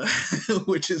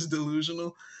 which is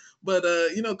delusional. But,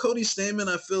 Cody Stamann,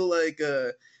 I feel like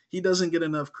he doesn't get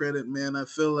enough credit, man. I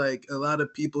feel like a lot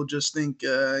of people just think,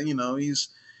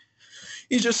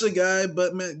 he's just a guy,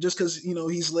 but man, just because,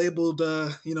 he's labeled,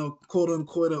 quote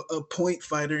unquote, a point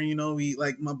fighter, he,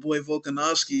 like my boy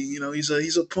Volkanovski,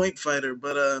 he's a point fighter.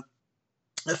 But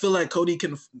I feel like Cody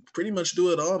can pretty much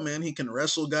do it all, man. He can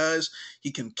wrestle guys.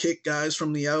 He can kick guys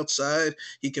from the outside.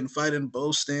 He can fight in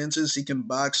both stances. He can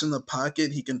box in the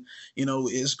pocket. He can,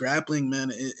 his grappling,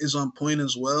 man, is on point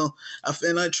as well.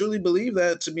 And I truly believe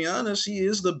that, to be honest, he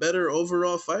is the better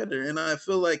overall fighter. And I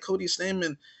feel like Cody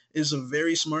Stamann is a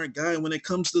very smart guy when it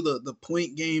comes to the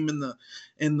point game and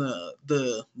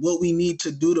the what we need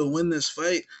to do to win this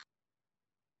fight.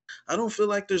 I don't feel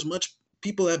like there's much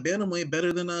people at bantamweight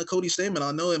better than Cody Stamann.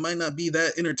 I know it might not be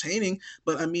that entertaining,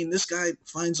 but I mean, this guy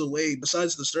finds a way,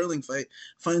 besides the Sterling fight,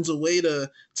 finds a way to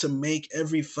make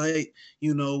every fight,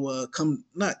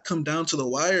 not come down to the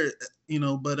wire,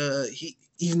 but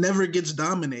he never gets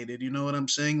dominated. You know what I'm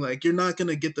saying? Like, you're not going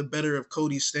to get the better of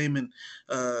Cody Stamann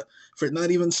for not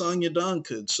even Song Yadong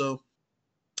could. So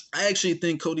I actually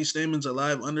think Cody Stamann's a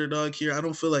live underdog here. I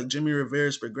don't feel like Jimmy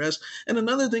Rivera's progressed. And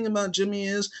another thing about Jimmy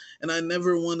is, and I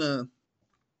never want to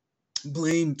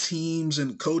blame teams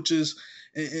and coaches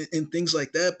and things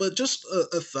like that, but just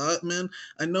a thought, man.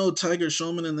 I know Tiger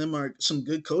Showman and them are some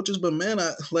good coaches, but man,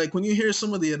 like when you hear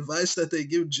some of the advice that they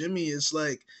give Jimmy, it's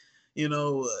like,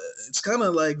 it's kind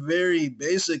of like very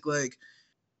basic. Like,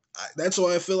 that's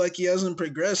why I feel like he hasn't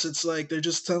progressed. It's like they're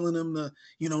just telling him to,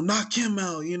 knock him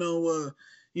out.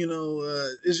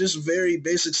 It's just very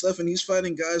basic stuff, and he's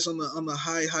fighting guys on the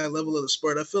high level of the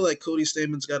sport. I feel like Cody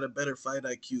Staman's got a better fight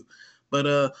IQ,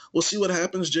 but we'll see what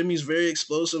happens. Jimmy's very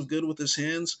explosive, good with his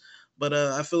hands, but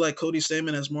I feel like Cody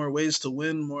Staman has more ways to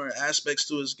win, more aspects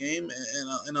to his game,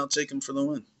 and I'll take him for the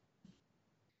win.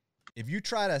 If you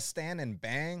try to stand and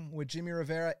bang with Jimmy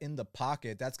Rivera in the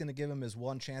pocket, that's going to give him his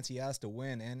one chance he has to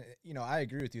win. And, I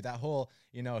agree with you. That whole,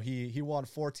 he won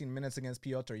 14 minutes against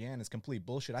Piotr Yan is complete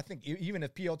bullshit. I think even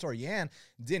if Piotr Yan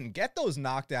didn't get those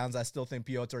knockdowns, I still think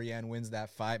Piotr Yan wins that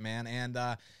fight, man. And,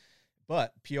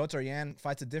 but Piotr Yan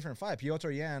fights a different fight.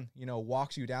 Piotr Yan,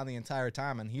 walks you down the entire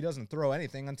time, and he doesn't throw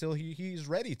anything until he's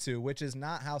ready to, which is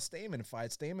not how Stamann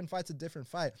fights. Stamann fights a different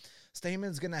fight.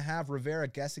 Stamann's going to have Rivera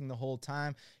guessing the whole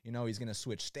time. He's going to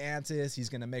switch stances. He's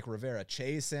going to make Rivera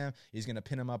chase him. He's going to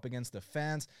pin him up against the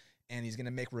fence, and he's going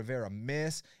to make Rivera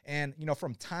miss. And,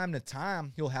 from time to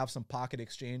time, he'll have some pocket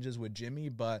exchanges with Jimmy,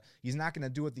 but he's not going to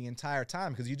do it the entire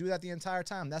time, because you do that the entire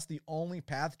time, that's the only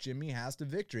path Jimmy has to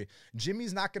victory.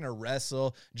 Jimmy's not going to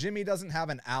wrestle. Jimmy doesn't have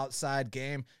an outside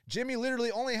game. Jimmy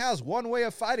literally only has one way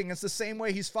of fighting. It's the same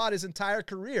way he's fought his entire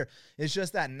career. It's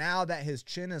just that now that his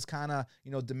chin is kind of,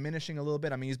 diminishing a little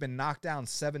bit. I mean, he's been knocked down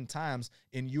 7 times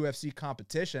in UFC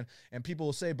competition, and people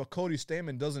will say, but Cody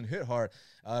Stamann doesn't hit hard.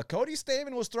 Cody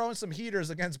Stamann was throwing some heaters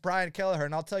against Brian Kelleher,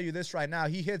 and I'll tell you this right now,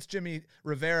 he hits Jimmy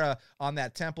Rivera on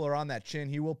that temple or on that chin,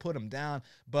 he will put him down,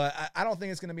 but I don't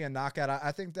think it's going to be a knockout.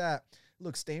 I think that,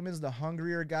 look, Stamann's the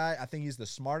hungrier guy. I think he's the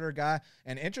smarter guy,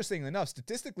 and interestingly enough,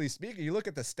 statistically speaking, you look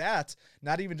at the stats,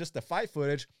 not even just the fight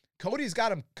footage, Cody's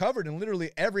got him covered in literally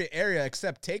every area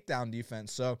except takedown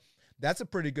defense, so that's a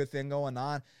pretty good thing going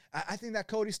on. I think that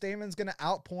Cody Stamann's going to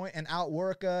outpoint and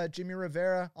outwork Jimmy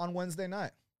Rivera on Wednesday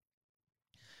night.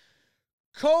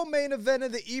 Co-main event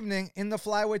of the evening in the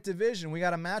flyweight division, we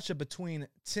got a matchup between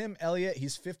Tim Elliott,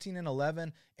 he's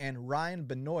 15-11, and Ryan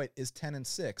Benoit is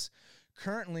 10-6.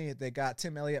 Currently, they got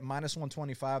Tim Elliott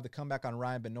 -125. The comeback on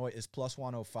Ryan Benoit is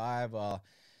 +105.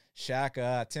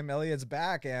 Shaq, Tim Elliott's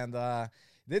back, and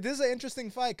this is an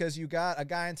interesting fight because you got a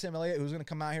guy in Tim Elliott who's going to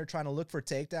come out here trying to look for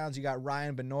takedowns. You got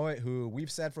Ryan Benoit, who we've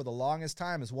said for the longest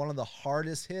time is one of the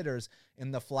hardest hitters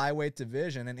in the flyweight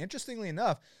division. And interestingly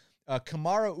enough,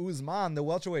 Kamaru Usman, the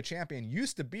welterweight champion,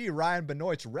 used to be Ryan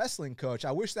Benoit's wrestling coach.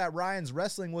 I wish that Ryan's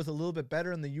wrestling was a little bit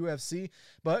better in the UFC,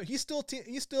 but he still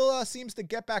seems to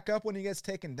get back up when he gets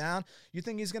taken down. You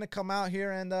think he's going to come out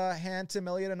here and hand Tim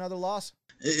Elliott another loss?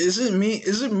 Is it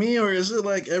me, or is it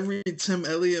like every Tim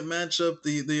Elliott matchup,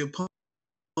 the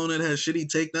opponent has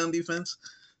shitty takedown defense?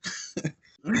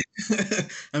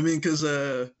 I mean, because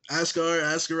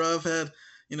Askarov had,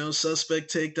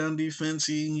 suspect takedown defense.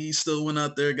 He still went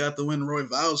out there, got the win.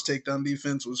 Royval's takedown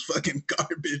defense was fucking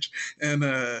garbage, and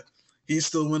he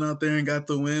still went out there and got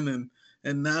the win.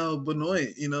 And now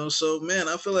Benoit, So man,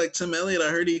 I feel like Tim Elliott, I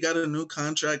heard he got a new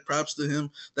contract. Props to him.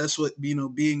 That's what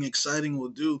being exciting will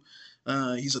do.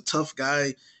 He's a tough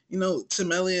guy.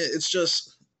 Tim Elliott,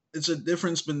 it's a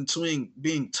difference between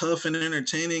being tough and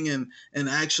entertaining and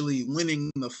actually winning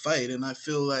the fight. And I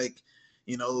feel like,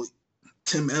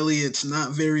 Tim Elliott's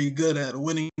not very good at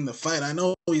winning the fight. I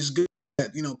know he's good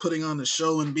at, putting on the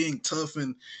show and being tough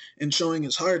and showing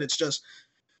his heart. It's just,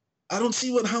 I don't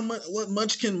see what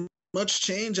much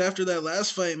change after that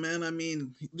last fight, man. I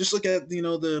mean, just look at, he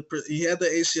had the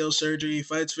ACL surgery, he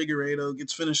fights Figueiredo,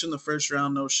 gets finished in the first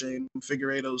round, no shame.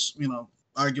 Figueiredo's,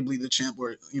 arguably the champ,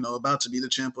 or, about to be the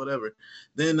champ, whatever.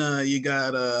 Then you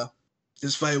got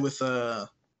his fight with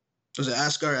was it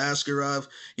Askarov?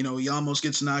 He almost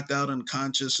gets knocked out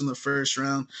unconscious in the first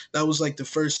round. That was like the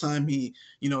first time he,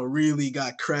 really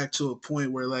got cracked to a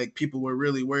point where like people were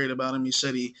really worried about him. He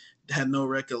said he had no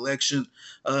recollection.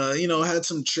 Had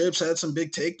some trips, had some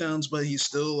big takedowns, but he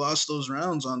still lost those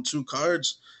rounds on 2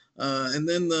 cards. And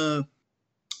then the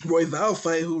Royval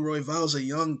fight, Royval's a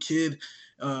young kid.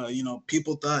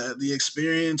 People thought the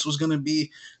experience was going to be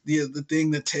the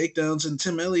thing, the takedowns, and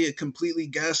Tim Elliott completely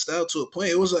gassed out to a point.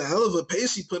 It was a hell of a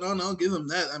pace he put on. I'll give him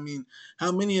that. I mean,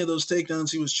 how many of those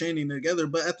takedowns he was chaining together?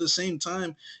 But at the same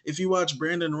time, if you watch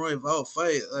Brandon Royval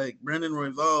fight, like Brandon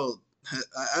Royval,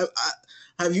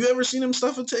 have you ever seen him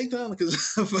stuff a takedown?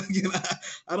 Because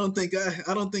I don't think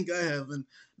I have. And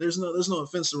there's no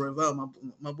offense to Royval.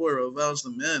 My boy Royval's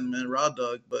the man, Raw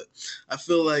Dog. But I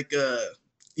feel like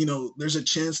there's a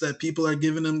chance that people are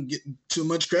giving him too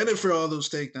much credit for all those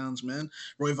takedowns, man.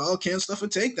 Royval can't stuff a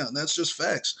takedown. That's just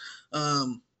facts.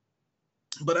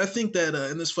 But I think that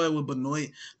in this fight with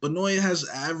Benoit has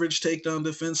average takedown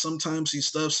defense. Sometimes he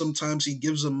stuffs, sometimes he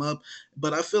gives them up.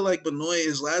 But I feel like Benoit,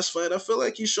 his last fight, I feel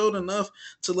like he showed enough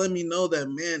to let me know that,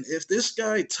 man, if this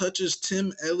guy touches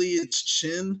Tim Elliott's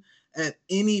chin at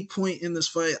any point in this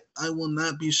fight, I will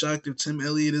not be shocked if Tim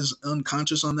Elliott is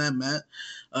unconscious on that mat.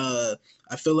 Uh,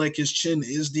 I feel like his chin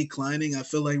is declining. I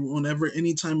feel like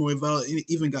anytime Royval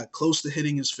even got close to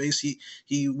hitting his face,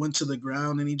 he went to the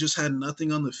ground and he just had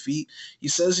nothing on the feet. He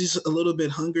says he's a little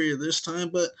bit hungrier this time,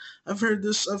 but I've heard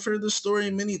this story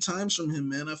many times from him,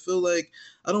 man. I feel like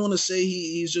I don't want to say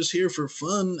he's just here for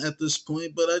fun at this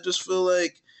point, but I just feel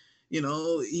like,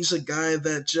 he's a guy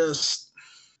that just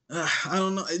I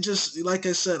don't know. It just like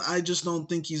I said, I just don't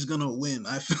think he's gonna win.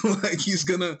 I feel like he's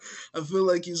gonna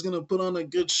put on a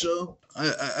good show.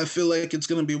 I feel like it's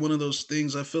gonna be one of those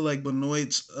things. I feel like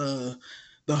Benoit's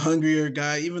the hungrier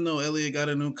guy. Even though Elliott got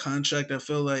a new contract, I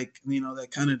feel like that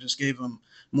kind of just gave him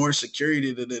more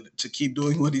security to keep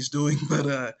doing what he's doing.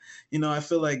 But I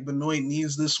feel like Benoit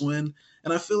needs this win.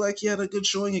 And I feel like he had a good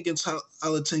showing against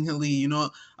Alateng Ali.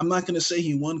 I'm not going to say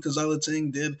he won because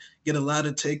Alateng did get a lot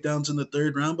of takedowns in the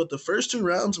third round. But the first two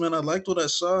rounds, man, I liked what I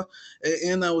saw.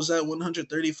 And I was at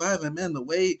 135. And, man, the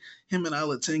way him and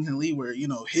Alateng Ali were,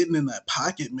 hitting in that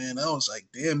pocket, man, I was like,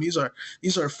 damn, these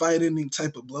are fight-ending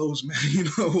type of blows, man.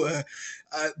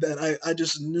 I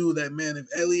just knew that, man, if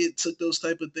Elliott took those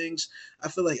type of things, I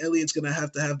feel like Elliott's going to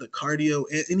have the cardio.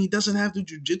 And he doesn't have the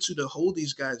jiu-jitsu to hold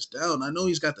these guys down. I know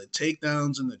he's got the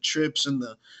takedowns and the trips and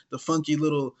the funky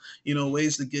little,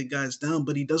 ways to get guys down,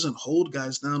 but he doesn't hold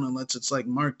guys down unless it's like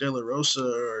Mark De La Rosa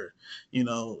or,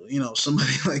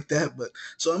 somebody like that. But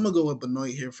so I'm going to go with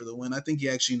Benoit here for the win. I think he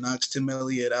actually knocks Tim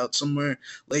Elliott out somewhere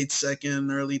late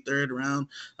second, early third round.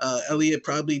 Elliott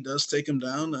probably does take him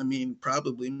down. I mean,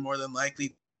 probably more than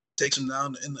likely takes him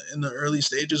down in the early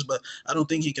stages, but I don't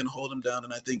think he can hold him down,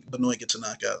 and I think Benoit gets a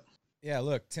knockout. Yeah,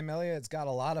 look, Tim Elliott's got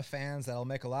a lot of fans that'll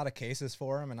make a lot of cases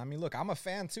for him. And I mean, look, I'm a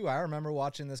fan too. I remember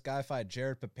watching this guy fight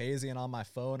Jared Papazian on my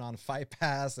phone on Fight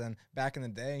Pass and back in the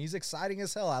day. And he's exciting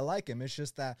as hell. I like him. It's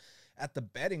just that at the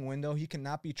betting window, he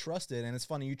cannot be trusted. And it's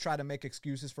funny, you try to make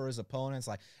excuses for his opponents,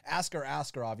 like Askar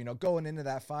Askarov, going into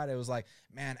that fight, it was like,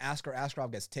 man, Askar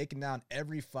Askarov gets taken down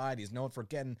every fight. He's known for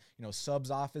getting, subs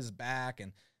off his back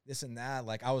and this and that.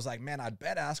 Like, I was like, man, I'd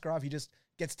bet Askarov, he just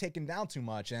gets taken down too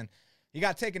much. And he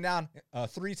got taken down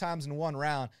 3 times in one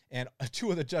round, and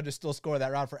 2 of the judges still scored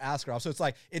that round for Askarov. So it's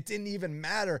like it didn't even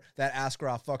matter that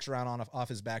Askarov fucks around off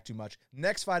his back too much.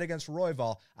 Next fight against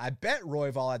Royval, I bet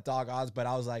Royval at dog odds, but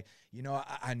I was like,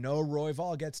 I know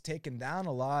Royval gets taken down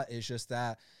a lot. It's just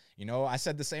that, I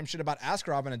said the same shit about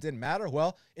Askarov and it didn't matter.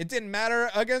 Well, it didn't matter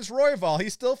against Royval. He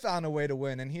still found a way to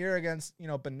win. And here against,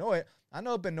 Benoit, I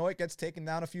know Benoit gets taken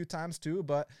down a few times too,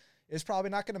 but it's probably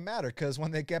not going to matter because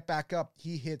when they get back up,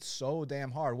 he hits so damn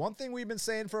hard. One thing we've been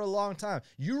saying for a long time,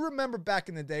 you remember back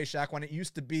in the day, Shaq, when it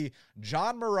used to be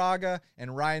John Moraga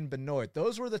and Ryan Benoit.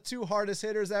 Those were the 2 hardest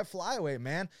hitters at flyweight,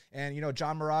 man. And,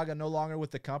 John Moraga no longer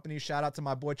with the company. Shout out to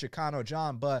my boy Chicano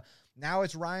John. But now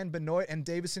it's Ryan Benoit and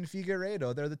Davison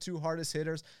Figueiredo. They're the 2 hardest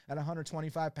hitters at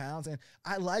 125 pounds. And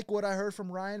I like what I heard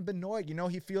from Ryan Benoit.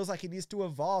 He feels like he needs to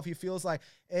evolve. He feels like,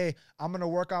 hey, I'm going to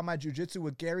work on my jiu-jitsu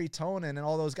with Gary Tonin and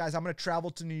all those guys. I'm going to travel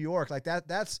to New York. Like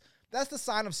that's the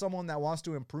sign of someone that wants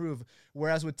to improve.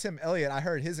 Whereas with Tim Elliott, I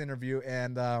heard his interview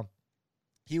and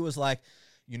he was like,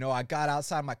 I got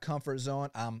outside my comfort zone.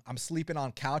 I'm sleeping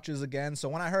on couches again. So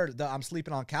when I heard that I'm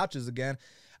sleeping on couches again,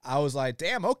 I was like,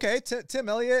 damn, okay, Tim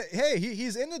Elliott, hey,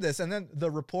 he's into this. And then the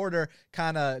reporter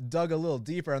kind of dug a little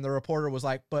deeper, and the reporter was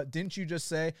like, but didn't you just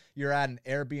say you're at an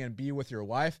Airbnb with your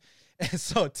wife? And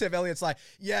so Tim Elliott's like,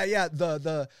 yeah,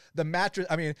 the mattress,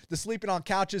 the sleeping on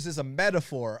couches is a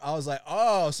metaphor. I was like,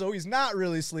 oh, so he's not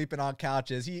really sleeping on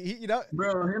couches. He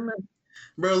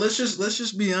Bro, let's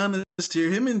just be honest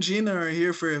here. Him and Gina are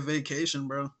here for a vacation,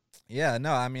 bro. Yeah,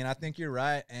 no, I think you're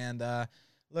right. And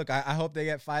look, I hope they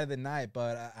get fight of the night,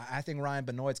 but I think Ryan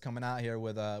Benoit's coming out here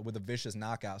with a vicious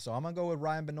knockout. So I'm going to go with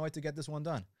Ryan Benoit to get this one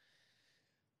done.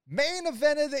 Main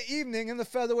event of the evening in the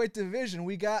featherweight division,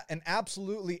 we got an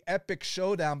absolutely epic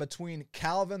showdown between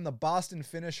Calvin, the Boston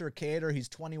finisher Kattar, he's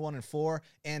 21-4,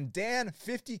 and Dan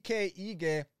 50K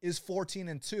Ige is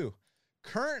 14-2.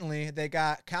 Currently, they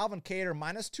got Calvin Kattar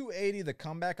minus 280. The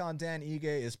comeback on Dan Ige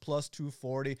is plus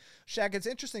 240. Shaq, it's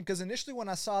interesting because initially when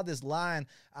I saw this line,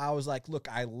 I was like, look,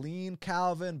 I lean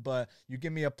Calvin, but you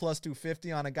give me a plus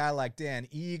 250 on a guy like Dan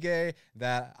Ige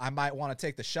that I might want to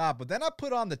take the shot. But then I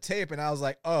put on the tape and I was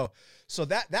like, oh, so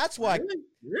that's why.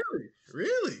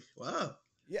 Really? Wow.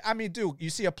 Yeah, dude, you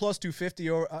see a plus 250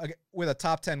 or with a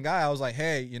top 10 guy. I was like,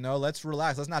 hey, let's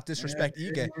relax. Let's not disrespect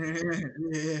Ige.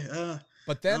 Yeah.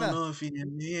 But I then, don't know if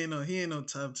he ain't no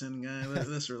top 10 guy.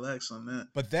 Let's relax on that.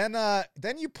 but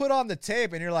then you put on the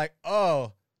tape and you're like,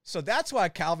 oh, so that's why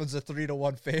Calvin's a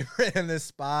 3-1 favorite in this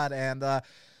spot. And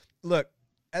look,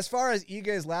 as far as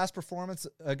Ige's last performance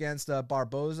against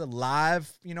Barboza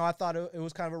live, I thought it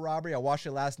was kind of a robbery. I watched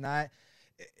it last night.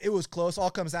 It was close. All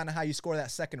comes down to how you score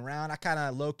that second round. I kind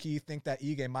of low-key think that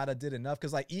Ige might have did enough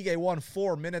because, like, Ige won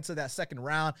 4 minutes of that second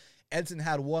round. Edson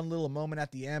had one little moment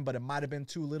at the end, but it might have been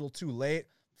too little too late.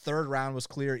 Third round was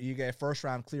clear Ige. First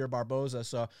round, clear Barboza.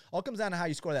 So all comes down to how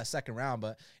you score that second round,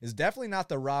 but it's definitely not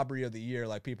the robbery of the year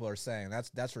like people are saying.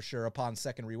 That's for sure upon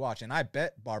second rewatch. And I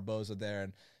bet Barboza there,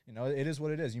 and it is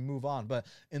what it is. You move on. But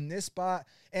in this spot,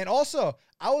 and also,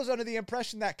 I was under the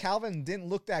impression that Calvin didn't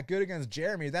look that good against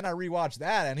Jeremy. Then I rewatched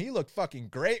that, and he looked fucking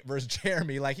great versus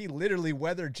Jeremy. Like, he literally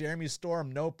weathered Jeremy's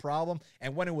storm, no problem.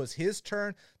 And when it was his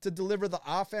turn to deliver the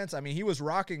offense, I mean, he was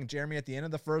rocking Jeremy at the end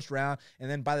of the first round.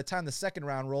 And then by the time the second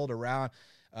round rolled around,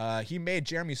 he made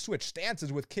Jeremy switch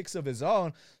stances with kicks of his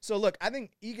own. So, look, I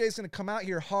think Ige's going to come out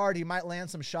here hard. He might land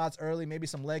some shots early, maybe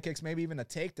some leg kicks, maybe even a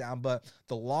takedown. But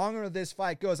the longer this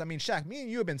fight goes, I mean, Shaq, me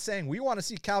and you have been saying we want to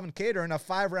see Calvin Kattar in a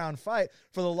 5-round fight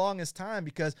for the longest time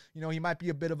because, he might be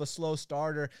a bit of a slow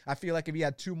starter. I feel like if he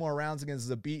had 2 more rounds against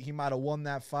Zabit, he might have won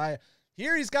that fight.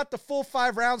 Here he's got the full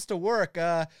 5 rounds to work.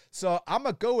 So I'm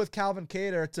going to go with Calvin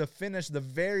Kattar to finish the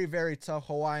very, very tough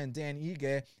Hawaiian Dan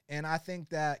Ige. And I think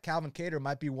that Calvin Kattar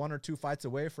might be 1 or 2 fights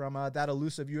away from that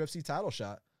elusive UFC title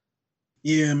shot.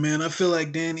 Yeah, man, I feel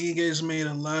like Dan Igue's made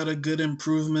a lot of good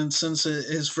improvements since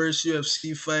his first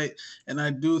UFC fight, and I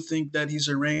do think that he's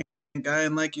a ranked guy.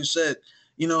 And like you said,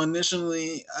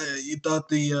 initially you thought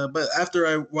but after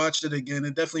I watched it again,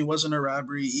 it definitely wasn't a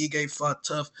robbery. Ige fought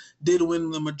tough, did win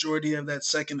the majority of that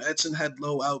second. Edson had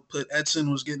low output.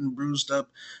 Edson was getting bruised up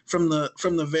from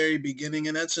the very beginning,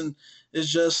 and Edson is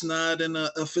just not in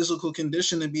a physical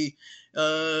condition to be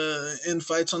in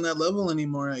fights on that level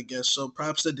anymore, I guess. So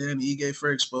props to Dan Ige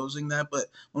for exposing that. But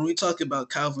when we talk about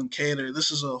Calvin Kattar, this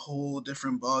is a whole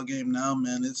different ball game now,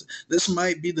 man. This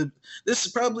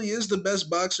probably is the best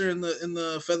boxer in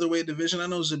the featherweight division. I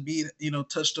know Zabit,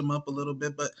 touched him up a little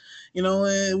bit, but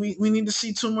we need to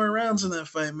see 2 more rounds in that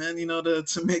fight, man.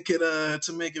 To make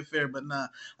it fair. But nah,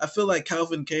 I feel like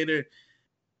Calvin Kattar,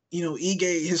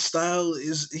 Ige, his style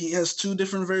is he has 2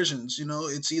 different versions.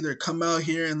 It's either come out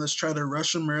here and let's try to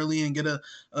rush him early and get a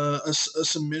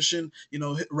submission,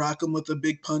 rock him with a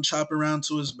big punch, hop around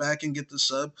to his back and get the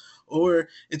sub, or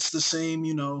it's the same,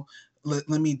 let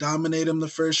me dominate him the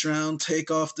first round,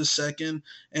 take off the second,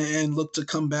 and look to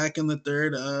come back in the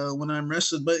third when I'm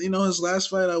rested. But his last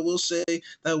fight, I will say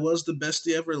that was the best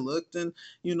he ever looked, and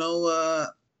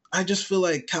I just feel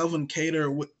like Calvin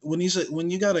Kattar, when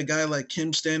you got a guy like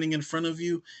him standing in front of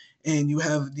you, and you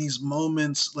have these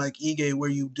moments like Ige where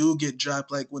you do get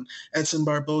dropped, like when Edson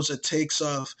Barboza takes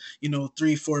off,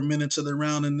 3-4 minutes of the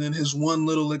round, and then his one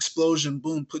little explosion,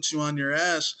 boom, puts you on your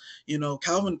ass.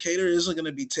 Calvin Kattar isn't going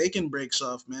to be taking breaks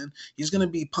off, man. He's going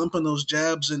to be pumping those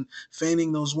jabs and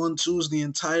feigning those 1-2s the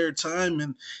entire time.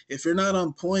 And if you're not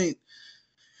on point,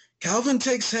 Calvin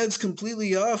takes heads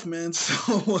completely off, man.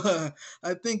 So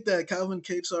I think that Calvin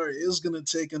Kattar is going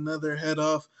to take another head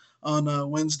off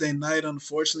on Wednesday night.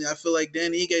 Unfortunately, I feel like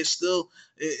Dan Ige still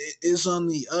is on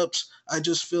the ups. I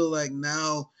just feel like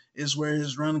now is where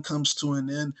his run comes to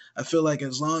an end. I feel like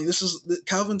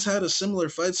Calvin's had a similar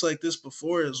fights like this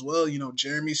before as well.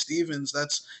 Jeremy Stephens,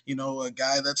 that's, a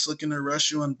guy that's looking to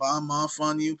rush you and bomb off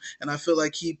on you. And I feel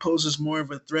like he poses more of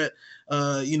a threat,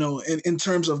 in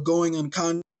terms of going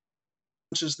unconscious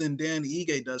than Dan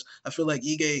Ige does. I feel like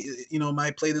Ige,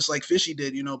 might play this like Fishy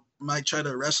did, might try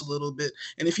to rest a little bit.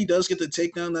 And if he does get the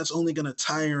takedown, that's only going to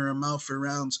tire him out for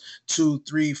rounds 2,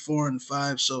 3, 4, and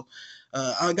 5. So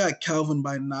I got Calvin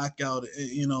by knockout,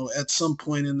 at some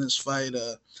point in this fight.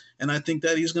 And I think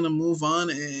that he's going to move on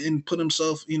and put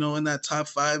himself, in that top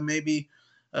 5, maybe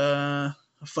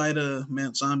fight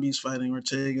man, Zombies fighting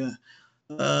Ortega.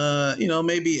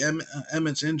 Maybe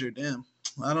Emmett's injured. Damn.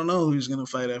 I don't know who's going to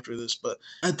fight after this, but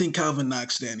I think Calvin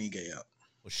knocks Dan Ige out.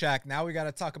 Well, Shaq, now we got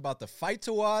to talk about the fight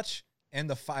to watch and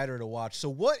the fighter to watch. So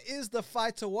what is the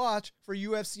fight to watch for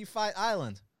UFC Fight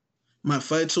Island? My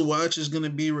fight to watch is going to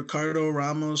be Ricardo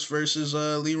Ramos versus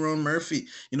Lerone Murphy.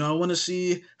 I want to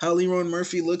see how Lerone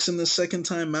Murphy looks in the second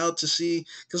time out to see,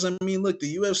 because I mean, look,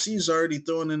 the UFC is already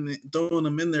throwing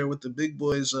him in there with the big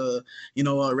boys,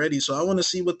 already. So I want to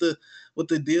see what the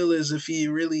deal is, if he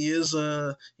really is,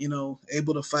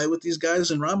 able to fight with these guys.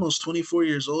 And Ramos, 24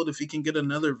 years old, if he can get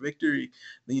another victory,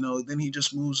 then he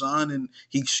just moves on and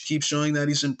he keeps showing that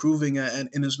he's improving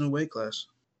in his new weight class.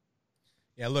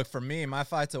 Yeah, look, for me, my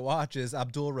fight to watch is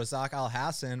Abdul Razak Al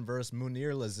Hassan versus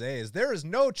Munir Lazzez. There is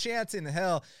no chance in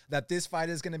hell that this fight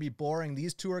is going to be boring.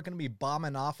 These two are going to be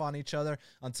bombing off on each other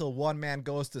until one man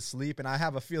goes to sleep, and I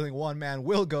have a feeling one man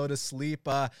will go to sleep.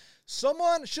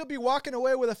 Someone should be walking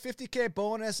away with a $50K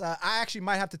bonus. I actually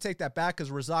might have to take that back because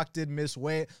Razak did miss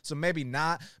weight, so maybe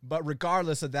not. But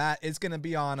regardless of that, it's going to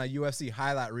be on a UFC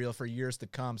highlight reel for years to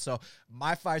come. So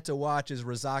my fight to watch is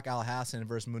Razak Al Hassan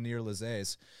versus Munir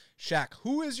Lazzez. Shaq,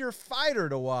 who is your fighter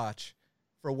to watch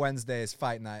for Wednesday's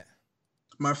fight night?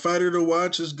 My fighter to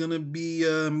watch is gonna be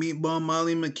Meatball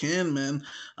Molly McCann, man.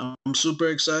 I'm super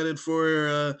excited for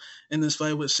her in this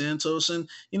fight with Santos, and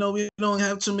we don't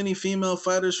have too many female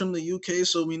fighters from the UK,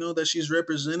 so we know that she's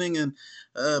representing. And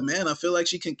man, I feel like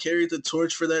she can carry the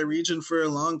torch for that region for a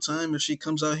long time if she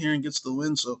comes out here and gets the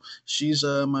win. So she's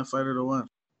my fighter to watch.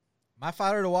 My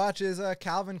fighter to watch is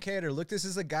Calvin Kattar. Look, this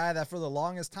is a guy that for the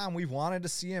longest time we've wanted to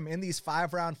see him in these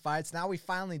 5-round fights. Now he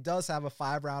finally does have a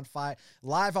 5-round fight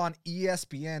live on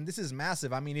ESPN. This is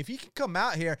massive. I mean, if he can come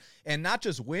out here and not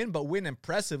just win, but win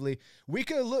impressively, we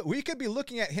could be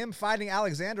looking at him fighting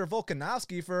Alexander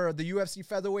Volkanovski for the UFC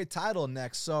featherweight title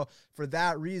next. So for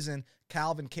that reason,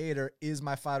 Calvin Kattar is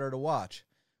my fighter to watch.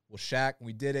 Well, Shaq,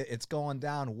 we did it. It's going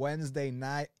down Wednesday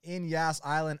night in Yas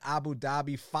Island, Abu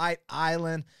Dhabi, Fight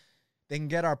Island. They can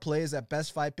get our plays at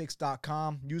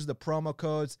bestfightpicks.com. Use the promo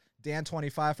codes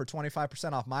Dan25 for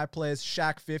 25% off my plays,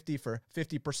 Shaq50 for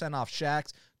 50% off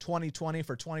Shaq's, 2020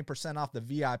 for 20% off the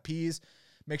VIPs.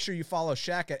 Make sure you follow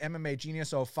Shaq at MMA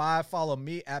Genius 05. Follow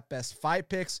me at Best Fight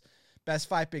Picks,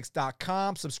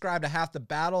 bestfightpicks.com. Subscribe to Half the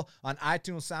Battle on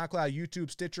iTunes, SoundCloud, YouTube,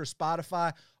 Stitcher,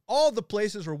 Spotify. All the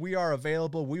places where we are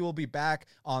available. We will be back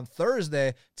on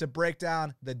Thursday to break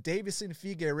down the Deiveson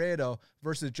Figueiredo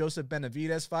versus Joseph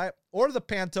Benavidez fight, or the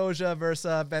Pantoja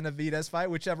versus Benavidez fight,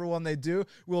 whichever one they do.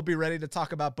 We'll be ready to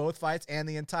talk about both fights and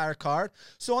the entire card.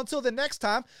 So until the next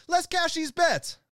time, let's cash these bets.